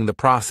trusting the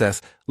process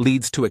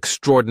leads to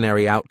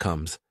extraordinary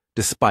outcomes,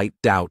 despite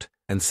doubt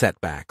and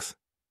setbacks.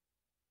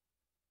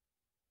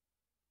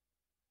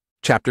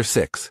 Chapter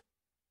 6.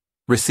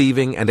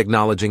 Receiving and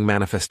Acknowledging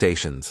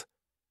Manifestations.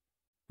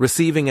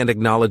 Receiving and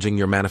acknowledging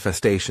your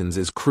manifestations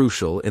is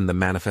crucial in the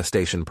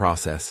manifestation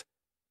process.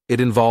 It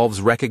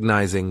involves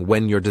recognizing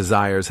when your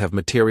desires have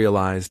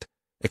materialized,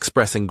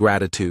 expressing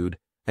gratitude,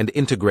 and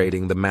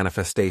integrating the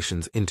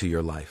manifestations into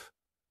your life.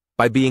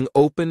 By being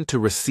open to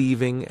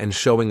receiving and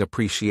showing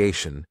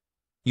appreciation,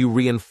 you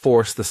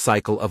reinforce the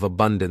cycle of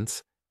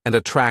abundance and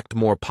attract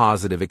more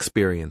positive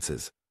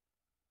experiences.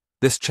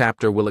 This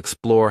chapter will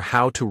explore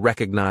how to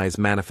recognize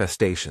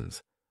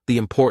manifestations, the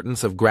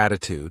importance of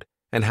gratitude,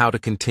 and how to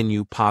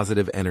continue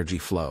positive energy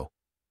flow.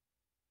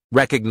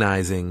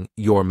 Recognizing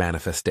your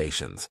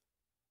manifestations.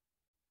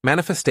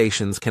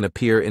 Manifestations can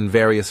appear in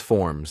various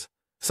forms,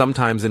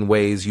 sometimes in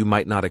ways you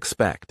might not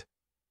expect.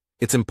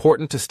 It's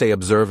important to stay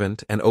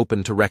observant and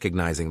open to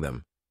recognizing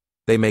them.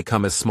 They may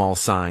come as small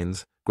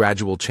signs,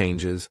 gradual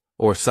changes,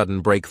 or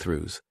sudden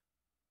breakthroughs.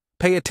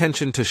 Pay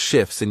attention to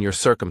shifts in your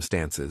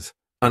circumstances,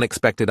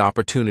 unexpected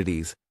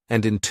opportunities,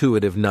 and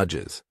intuitive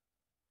nudges.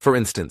 For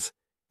instance,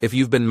 if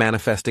you've been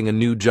manifesting a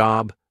new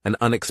job, an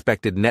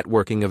unexpected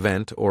networking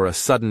event, or a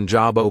sudden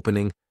job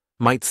opening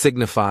might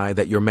signify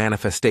that your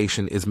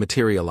manifestation is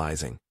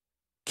materializing.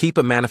 Keep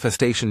a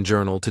manifestation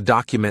journal to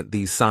document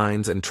these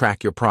signs and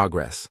track your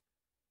progress.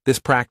 This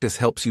practice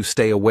helps you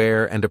stay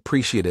aware and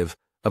appreciative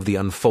of the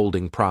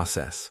unfolding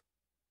process.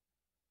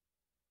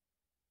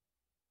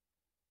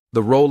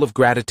 The role of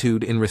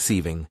gratitude in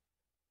receiving.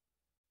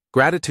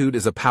 Gratitude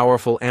is a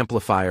powerful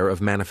amplifier of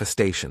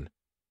manifestation.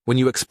 When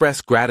you express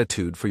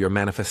gratitude for your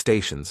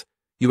manifestations,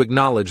 you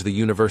acknowledge the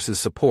universe's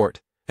support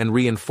and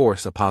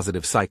reinforce a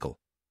positive cycle.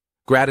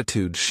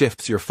 Gratitude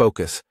shifts your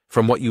focus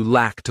from what you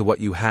lack to what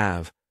you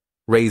have,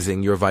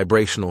 raising your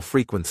vibrational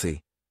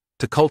frequency.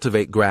 To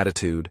cultivate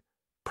gratitude,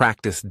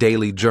 practice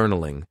daily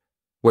journaling,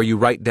 where you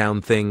write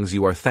down things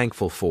you are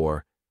thankful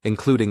for,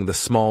 including the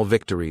small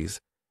victories,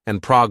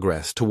 and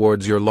progress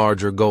towards your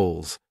larger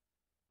goals.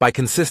 By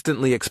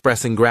consistently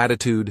expressing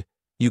gratitude,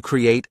 you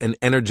create an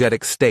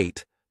energetic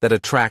state that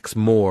attracts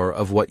more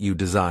of what you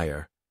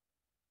desire.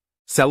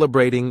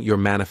 Celebrating your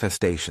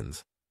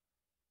manifestations.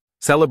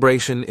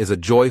 Celebration is a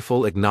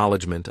joyful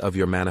acknowledgement of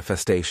your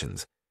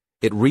manifestations.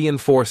 It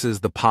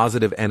reinforces the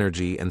positive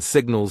energy and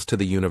signals to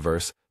the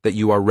universe that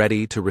you are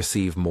ready to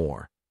receive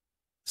more.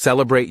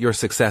 Celebrate your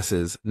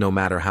successes, no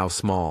matter how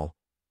small.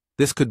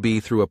 This could be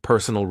through a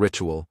personal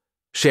ritual,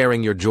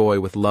 sharing your joy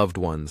with loved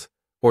ones,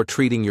 or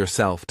treating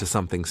yourself to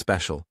something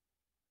special.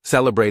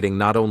 Celebrating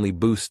not only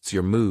boosts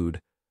your mood,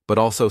 but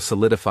also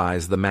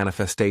solidifies the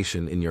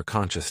manifestation in your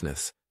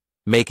consciousness,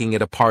 making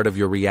it a part of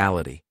your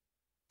reality.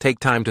 Take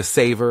time to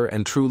savor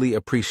and truly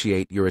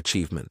appreciate your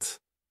achievements.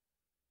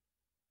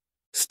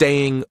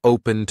 Staying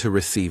open to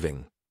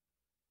receiving.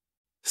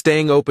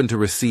 Staying open to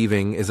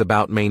receiving is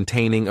about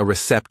maintaining a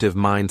receptive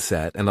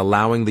mindset and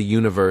allowing the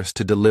universe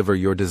to deliver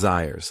your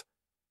desires.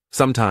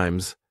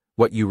 Sometimes,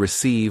 what you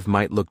receive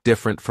might look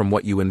different from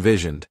what you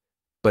envisioned,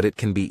 but it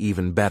can be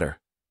even better.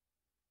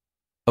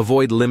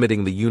 Avoid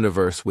limiting the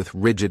universe with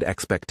rigid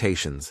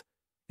expectations.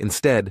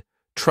 Instead,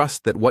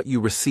 trust that what you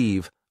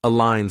receive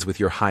aligns with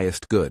your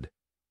highest good.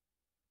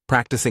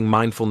 Practicing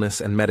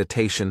mindfulness and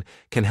meditation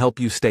can help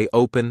you stay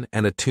open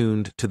and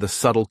attuned to the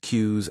subtle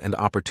cues and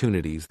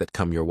opportunities that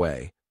come your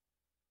way.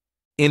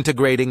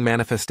 Integrating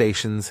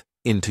manifestations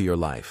into your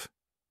life.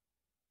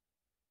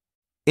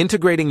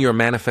 Integrating your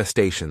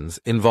manifestations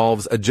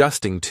involves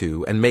adjusting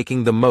to and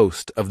making the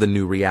most of the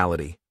new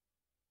reality.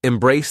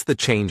 Embrace the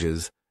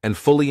changes and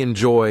fully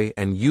enjoy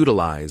and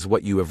utilize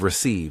what you have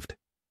received.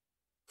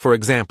 For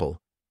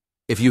example,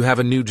 if you have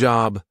a new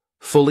job,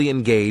 fully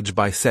engage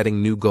by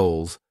setting new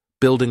goals,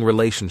 building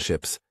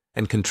relationships,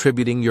 and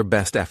contributing your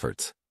best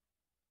efforts.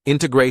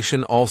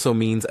 Integration also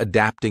means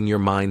adapting your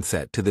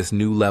mindset to this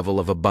new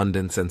level of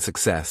abundance and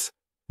success,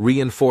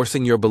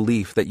 reinforcing your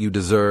belief that you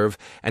deserve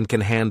and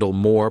can handle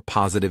more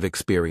positive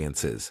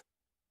experiences.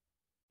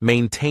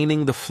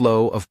 Maintaining the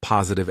flow of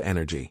positive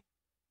energy.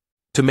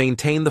 To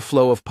maintain the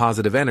flow of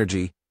positive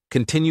energy,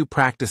 continue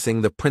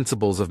practicing the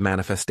principles of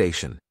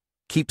manifestation.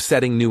 Keep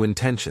setting new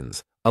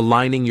intentions,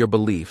 aligning your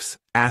beliefs,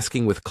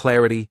 asking with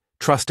clarity,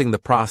 trusting the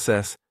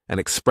process, and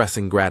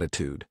expressing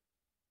gratitude.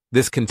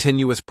 This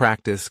continuous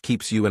practice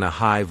keeps you in a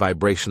high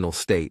vibrational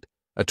state,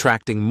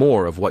 attracting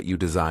more of what you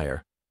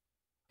desire.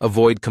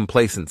 Avoid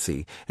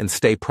complacency and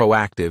stay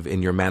proactive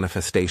in your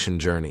manifestation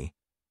journey.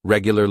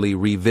 Regularly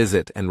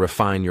revisit and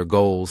refine your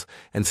goals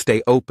and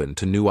stay open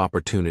to new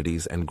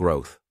opportunities and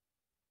growth.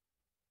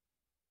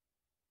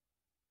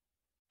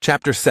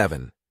 Chapter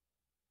 7.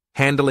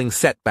 Handling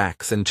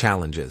Setbacks and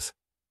Challenges.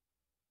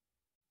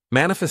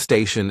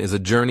 Manifestation is a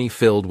journey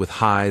filled with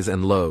highs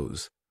and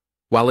lows.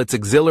 While it's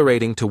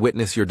exhilarating to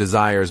witness your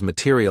desires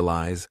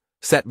materialize,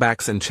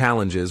 setbacks and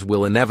challenges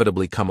will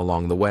inevitably come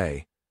along the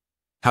way.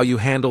 How you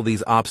handle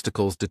these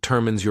obstacles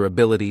determines your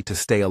ability to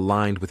stay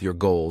aligned with your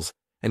goals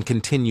and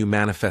continue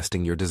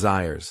manifesting your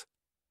desires.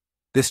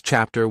 This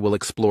chapter will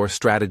explore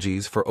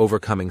strategies for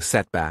overcoming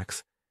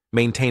setbacks,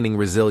 maintaining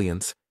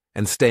resilience,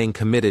 and staying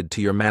committed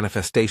to your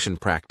manifestation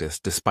practice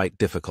despite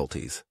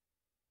difficulties.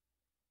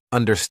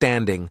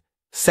 Understanding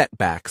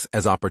setbacks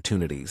as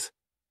opportunities.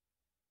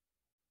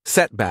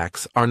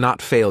 Setbacks are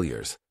not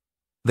failures.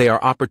 They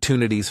are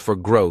opportunities for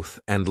growth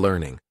and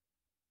learning.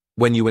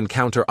 When you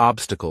encounter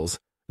obstacles,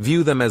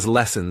 view them as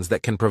lessons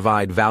that can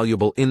provide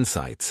valuable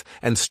insights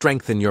and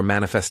strengthen your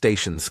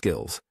manifestation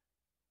skills.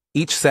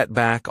 Each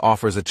setback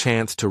offers a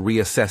chance to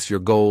reassess your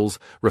goals,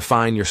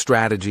 refine your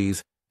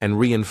strategies, and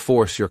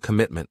reinforce your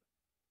commitment.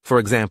 For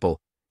example,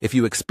 if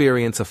you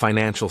experience a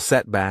financial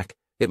setback,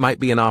 it might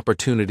be an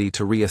opportunity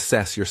to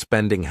reassess your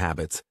spending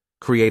habits,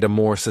 create a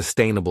more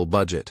sustainable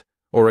budget,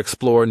 or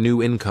explore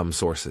new income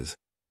sources.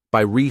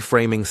 By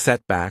reframing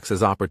setbacks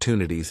as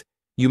opportunities,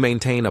 you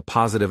maintain a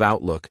positive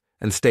outlook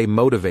and stay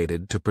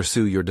motivated to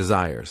pursue your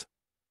desires.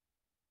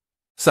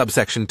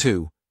 Subsection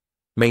 2.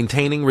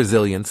 Maintaining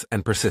resilience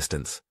and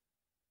persistence.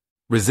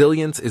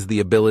 Resilience is the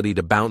ability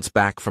to bounce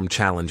back from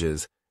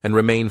challenges and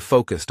remain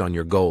focused on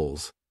your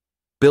goals.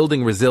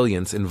 Building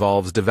resilience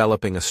involves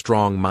developing a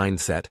strong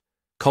mindset,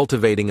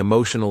 cultivating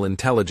emotional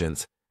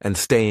intelligence, and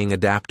staying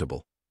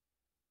adaptable.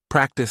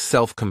 Practice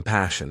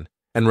self-compassion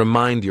and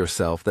remind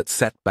yourself that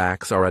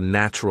setbacks are a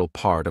natural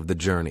part of the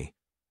journey.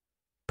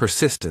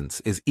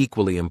 Persistence is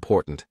equally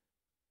important.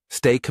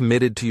 Stay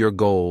committed to your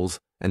goals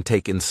and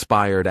take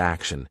inspired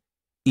action,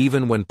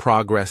 even when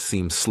progress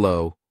seems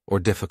slow or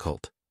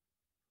difficult.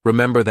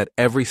 Remember that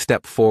every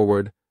step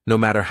forward, no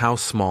matter how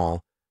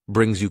small,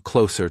 brings you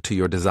closer to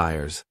your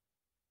desires.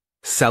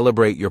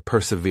 Celebrate your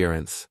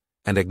perseverance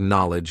and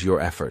acknowledge your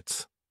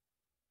efforts.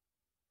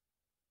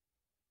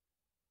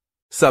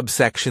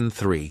 Subsection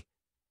 3.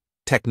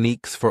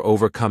 Techniques for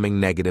overcoming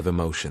negative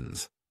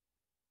emotions.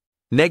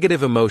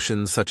 Negative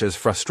emotions such as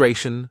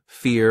frustration,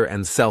 fear,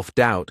 and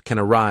self-doubt can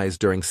arise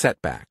during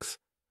setbacks.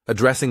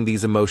 Addressing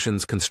these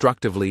emotions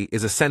constructively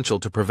is essential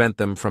to prevent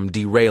them from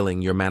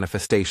derailing your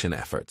manifestation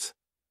efforts.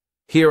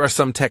 Here are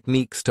some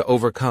techniques to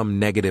overcome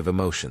negative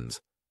emotions.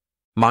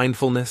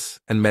 Mindfulness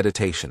and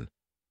meditation.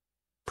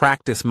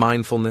 Practice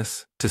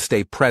mindfulness to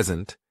stay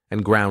present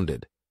and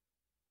grounded.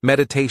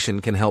 Meditation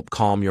can help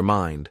calm your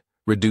mind,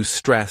 reduce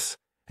stress,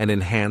 and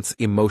enhance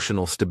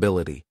emotional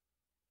stability.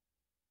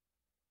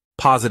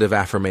 Positive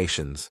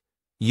affirmations.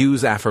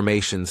 Use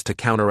affirmations to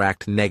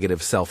counteract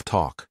negative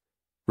self-talk.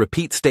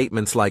 Repeat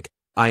statements like,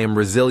 "I am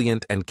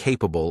resilient and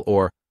capable,"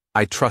 or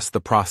 "I trust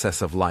the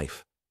process of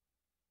life."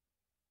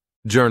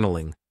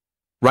 Journaling.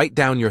 Write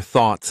down your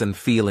thoughts and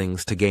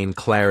feelings to gain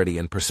clarity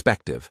and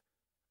perspective.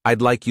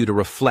 I'd like you to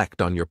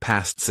reflect on your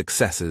past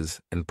successes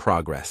and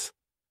progress.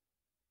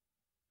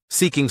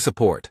 Seeking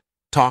support.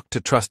 Talk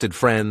to trusted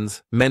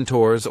friends,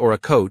 mentors, or a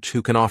coach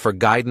who can offer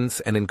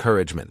guidance and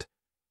encouragement.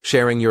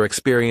 Sharing your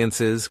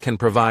experiences can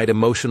provide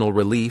emotional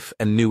relief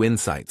and new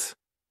insights.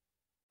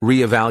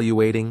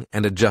 Reevaluating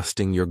and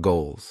adjusting your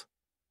goals.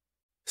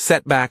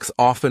 Setbacks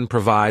often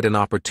provide an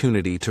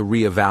opportunity to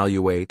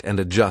reevaluate and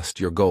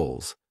adjust your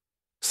goals.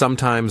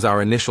 Sometimes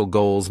our initial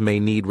goals may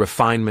need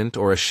refinement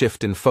or a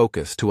shift in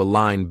focus to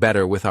align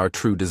better with our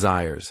true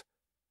desires.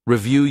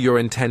 Review your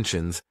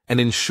intentions and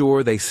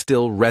ensure they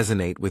still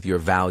resonate with your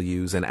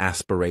values and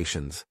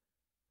aspirations.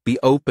 Be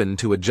open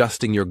to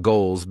adjusting your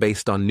goals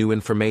based on new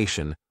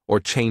information or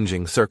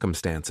changing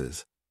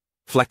circumstances.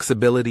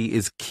 Flexibility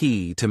is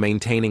key to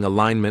maintaining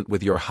alignment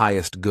with your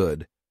highest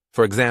good.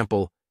 For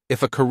example,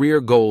 if a career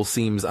goal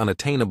seems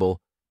unattainable,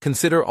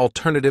 consider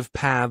alternative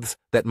paths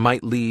that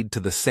might lead to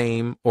the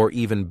same or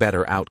even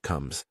better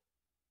outcomes.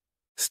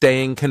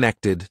 Staying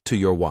connected to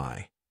your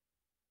why.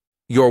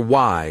 Your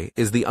why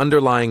is the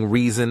underlying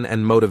reason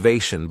and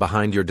motivation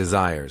behind your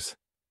desires.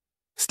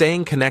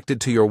 Staying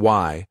connected to your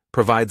why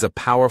provides a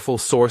powerful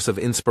source of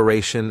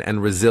inspiration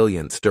and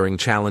resilience during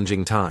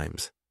challenging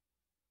times.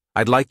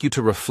 I'd like you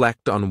to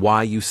reflect on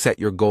why you set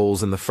your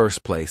goals in the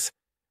first place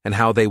and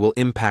how they will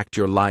impact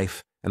your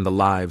life and the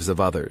lives of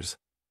others.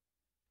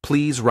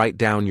 Please write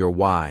down your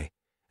why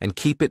and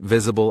keep it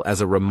visible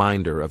as a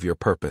reminder of your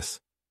purpose.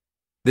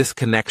 This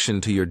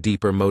connection to your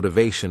deeper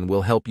motivation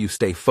will help you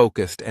stay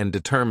focused and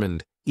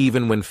determined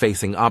even when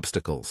facing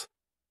obstacles.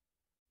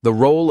 The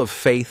role of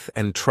faith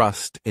and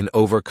trust in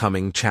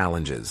overcoming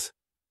challenges.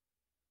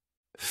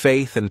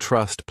 Faith and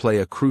trust play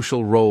a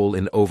crucial role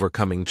in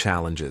overcoming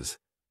challenges.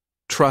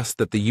 Trust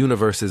that the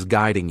universe is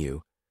guiding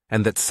you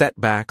and that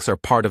setbacks are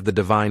part of the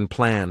divine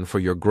plan for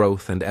your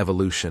growth and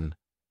evolution.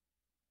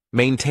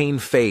 Maintain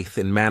faith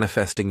in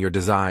manifesting your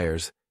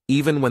desires,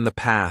 even when the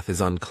path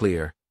is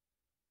unclear.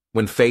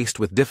 When faced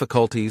with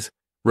difficulties,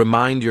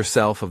 remind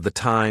yourself of the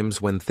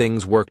times when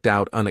things worked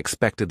out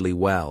unexpectedly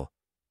well.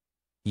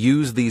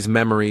 Use these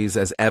memories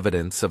as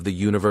evidence of the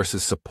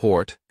universe's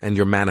support and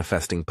your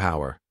manifesting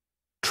power.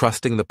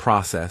 Trusting the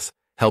process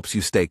helps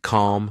you stay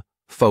calm,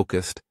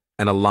 focused,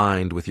 and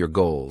aligned with your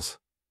goals.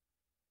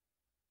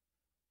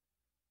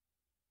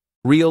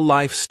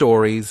 Real-life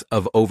stories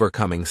of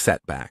overcoming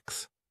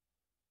setbacks.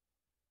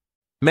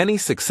 Many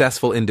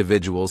successful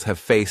individuals have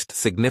faced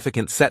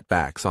significant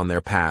setbacks on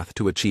their path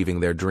to achieving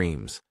their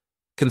dreams.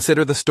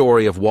 Consider the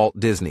story of Walt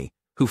Disney,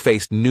 who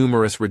faced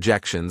numerous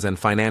rejections and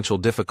financial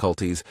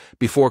difficulties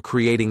before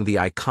creating the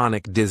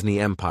iconic Disney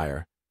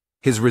empire.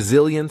 His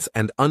resilience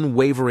and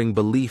unwavering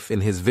belief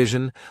in his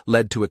vision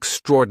led to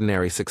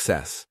extraordinary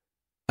success.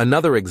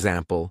 Another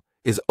example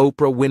is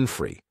Oprah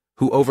Winfrey,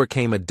 who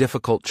overcame a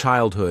difficult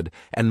childhood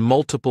and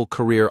multiple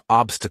career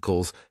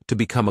obstacles to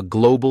become a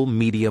global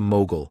media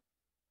mogul.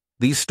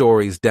 These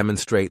stories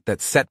demonstrate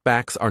that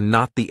setbacks are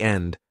not the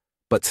end,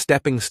 but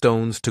stepping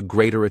stones to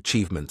greater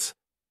achievements.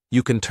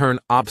 You can turn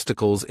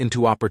obstacles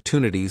into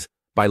opportunities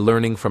by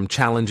learning from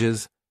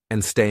challenges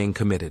and staying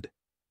committed.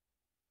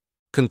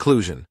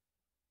 Conclusion.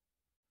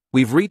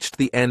 We've reached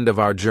the end of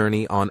our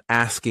journey on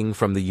asking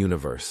from the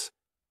universe.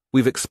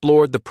 We've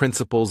explored the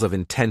principles of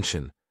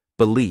intention,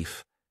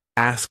 belief,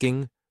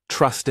 asking,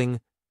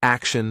 trusting,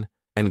 action,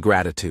 and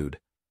gratitude.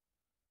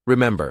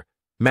 Remember,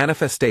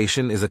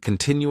 manifestation is a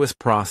continuous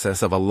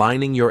process of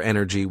aligning your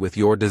energy with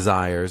your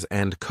desires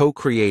and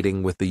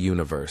co-creating with the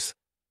universe.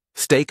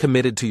 Stay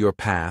committed to your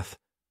path,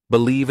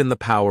 believe in the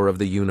power of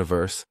the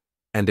universe,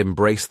 and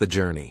embrace the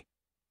journey.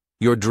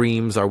 Your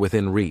dreams are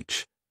within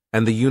reach,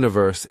 and the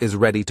universe is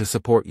ready to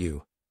support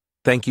you.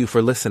 Thank you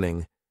for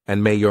listening,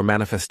 and may your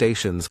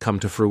manifestations come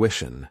to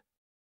fruition.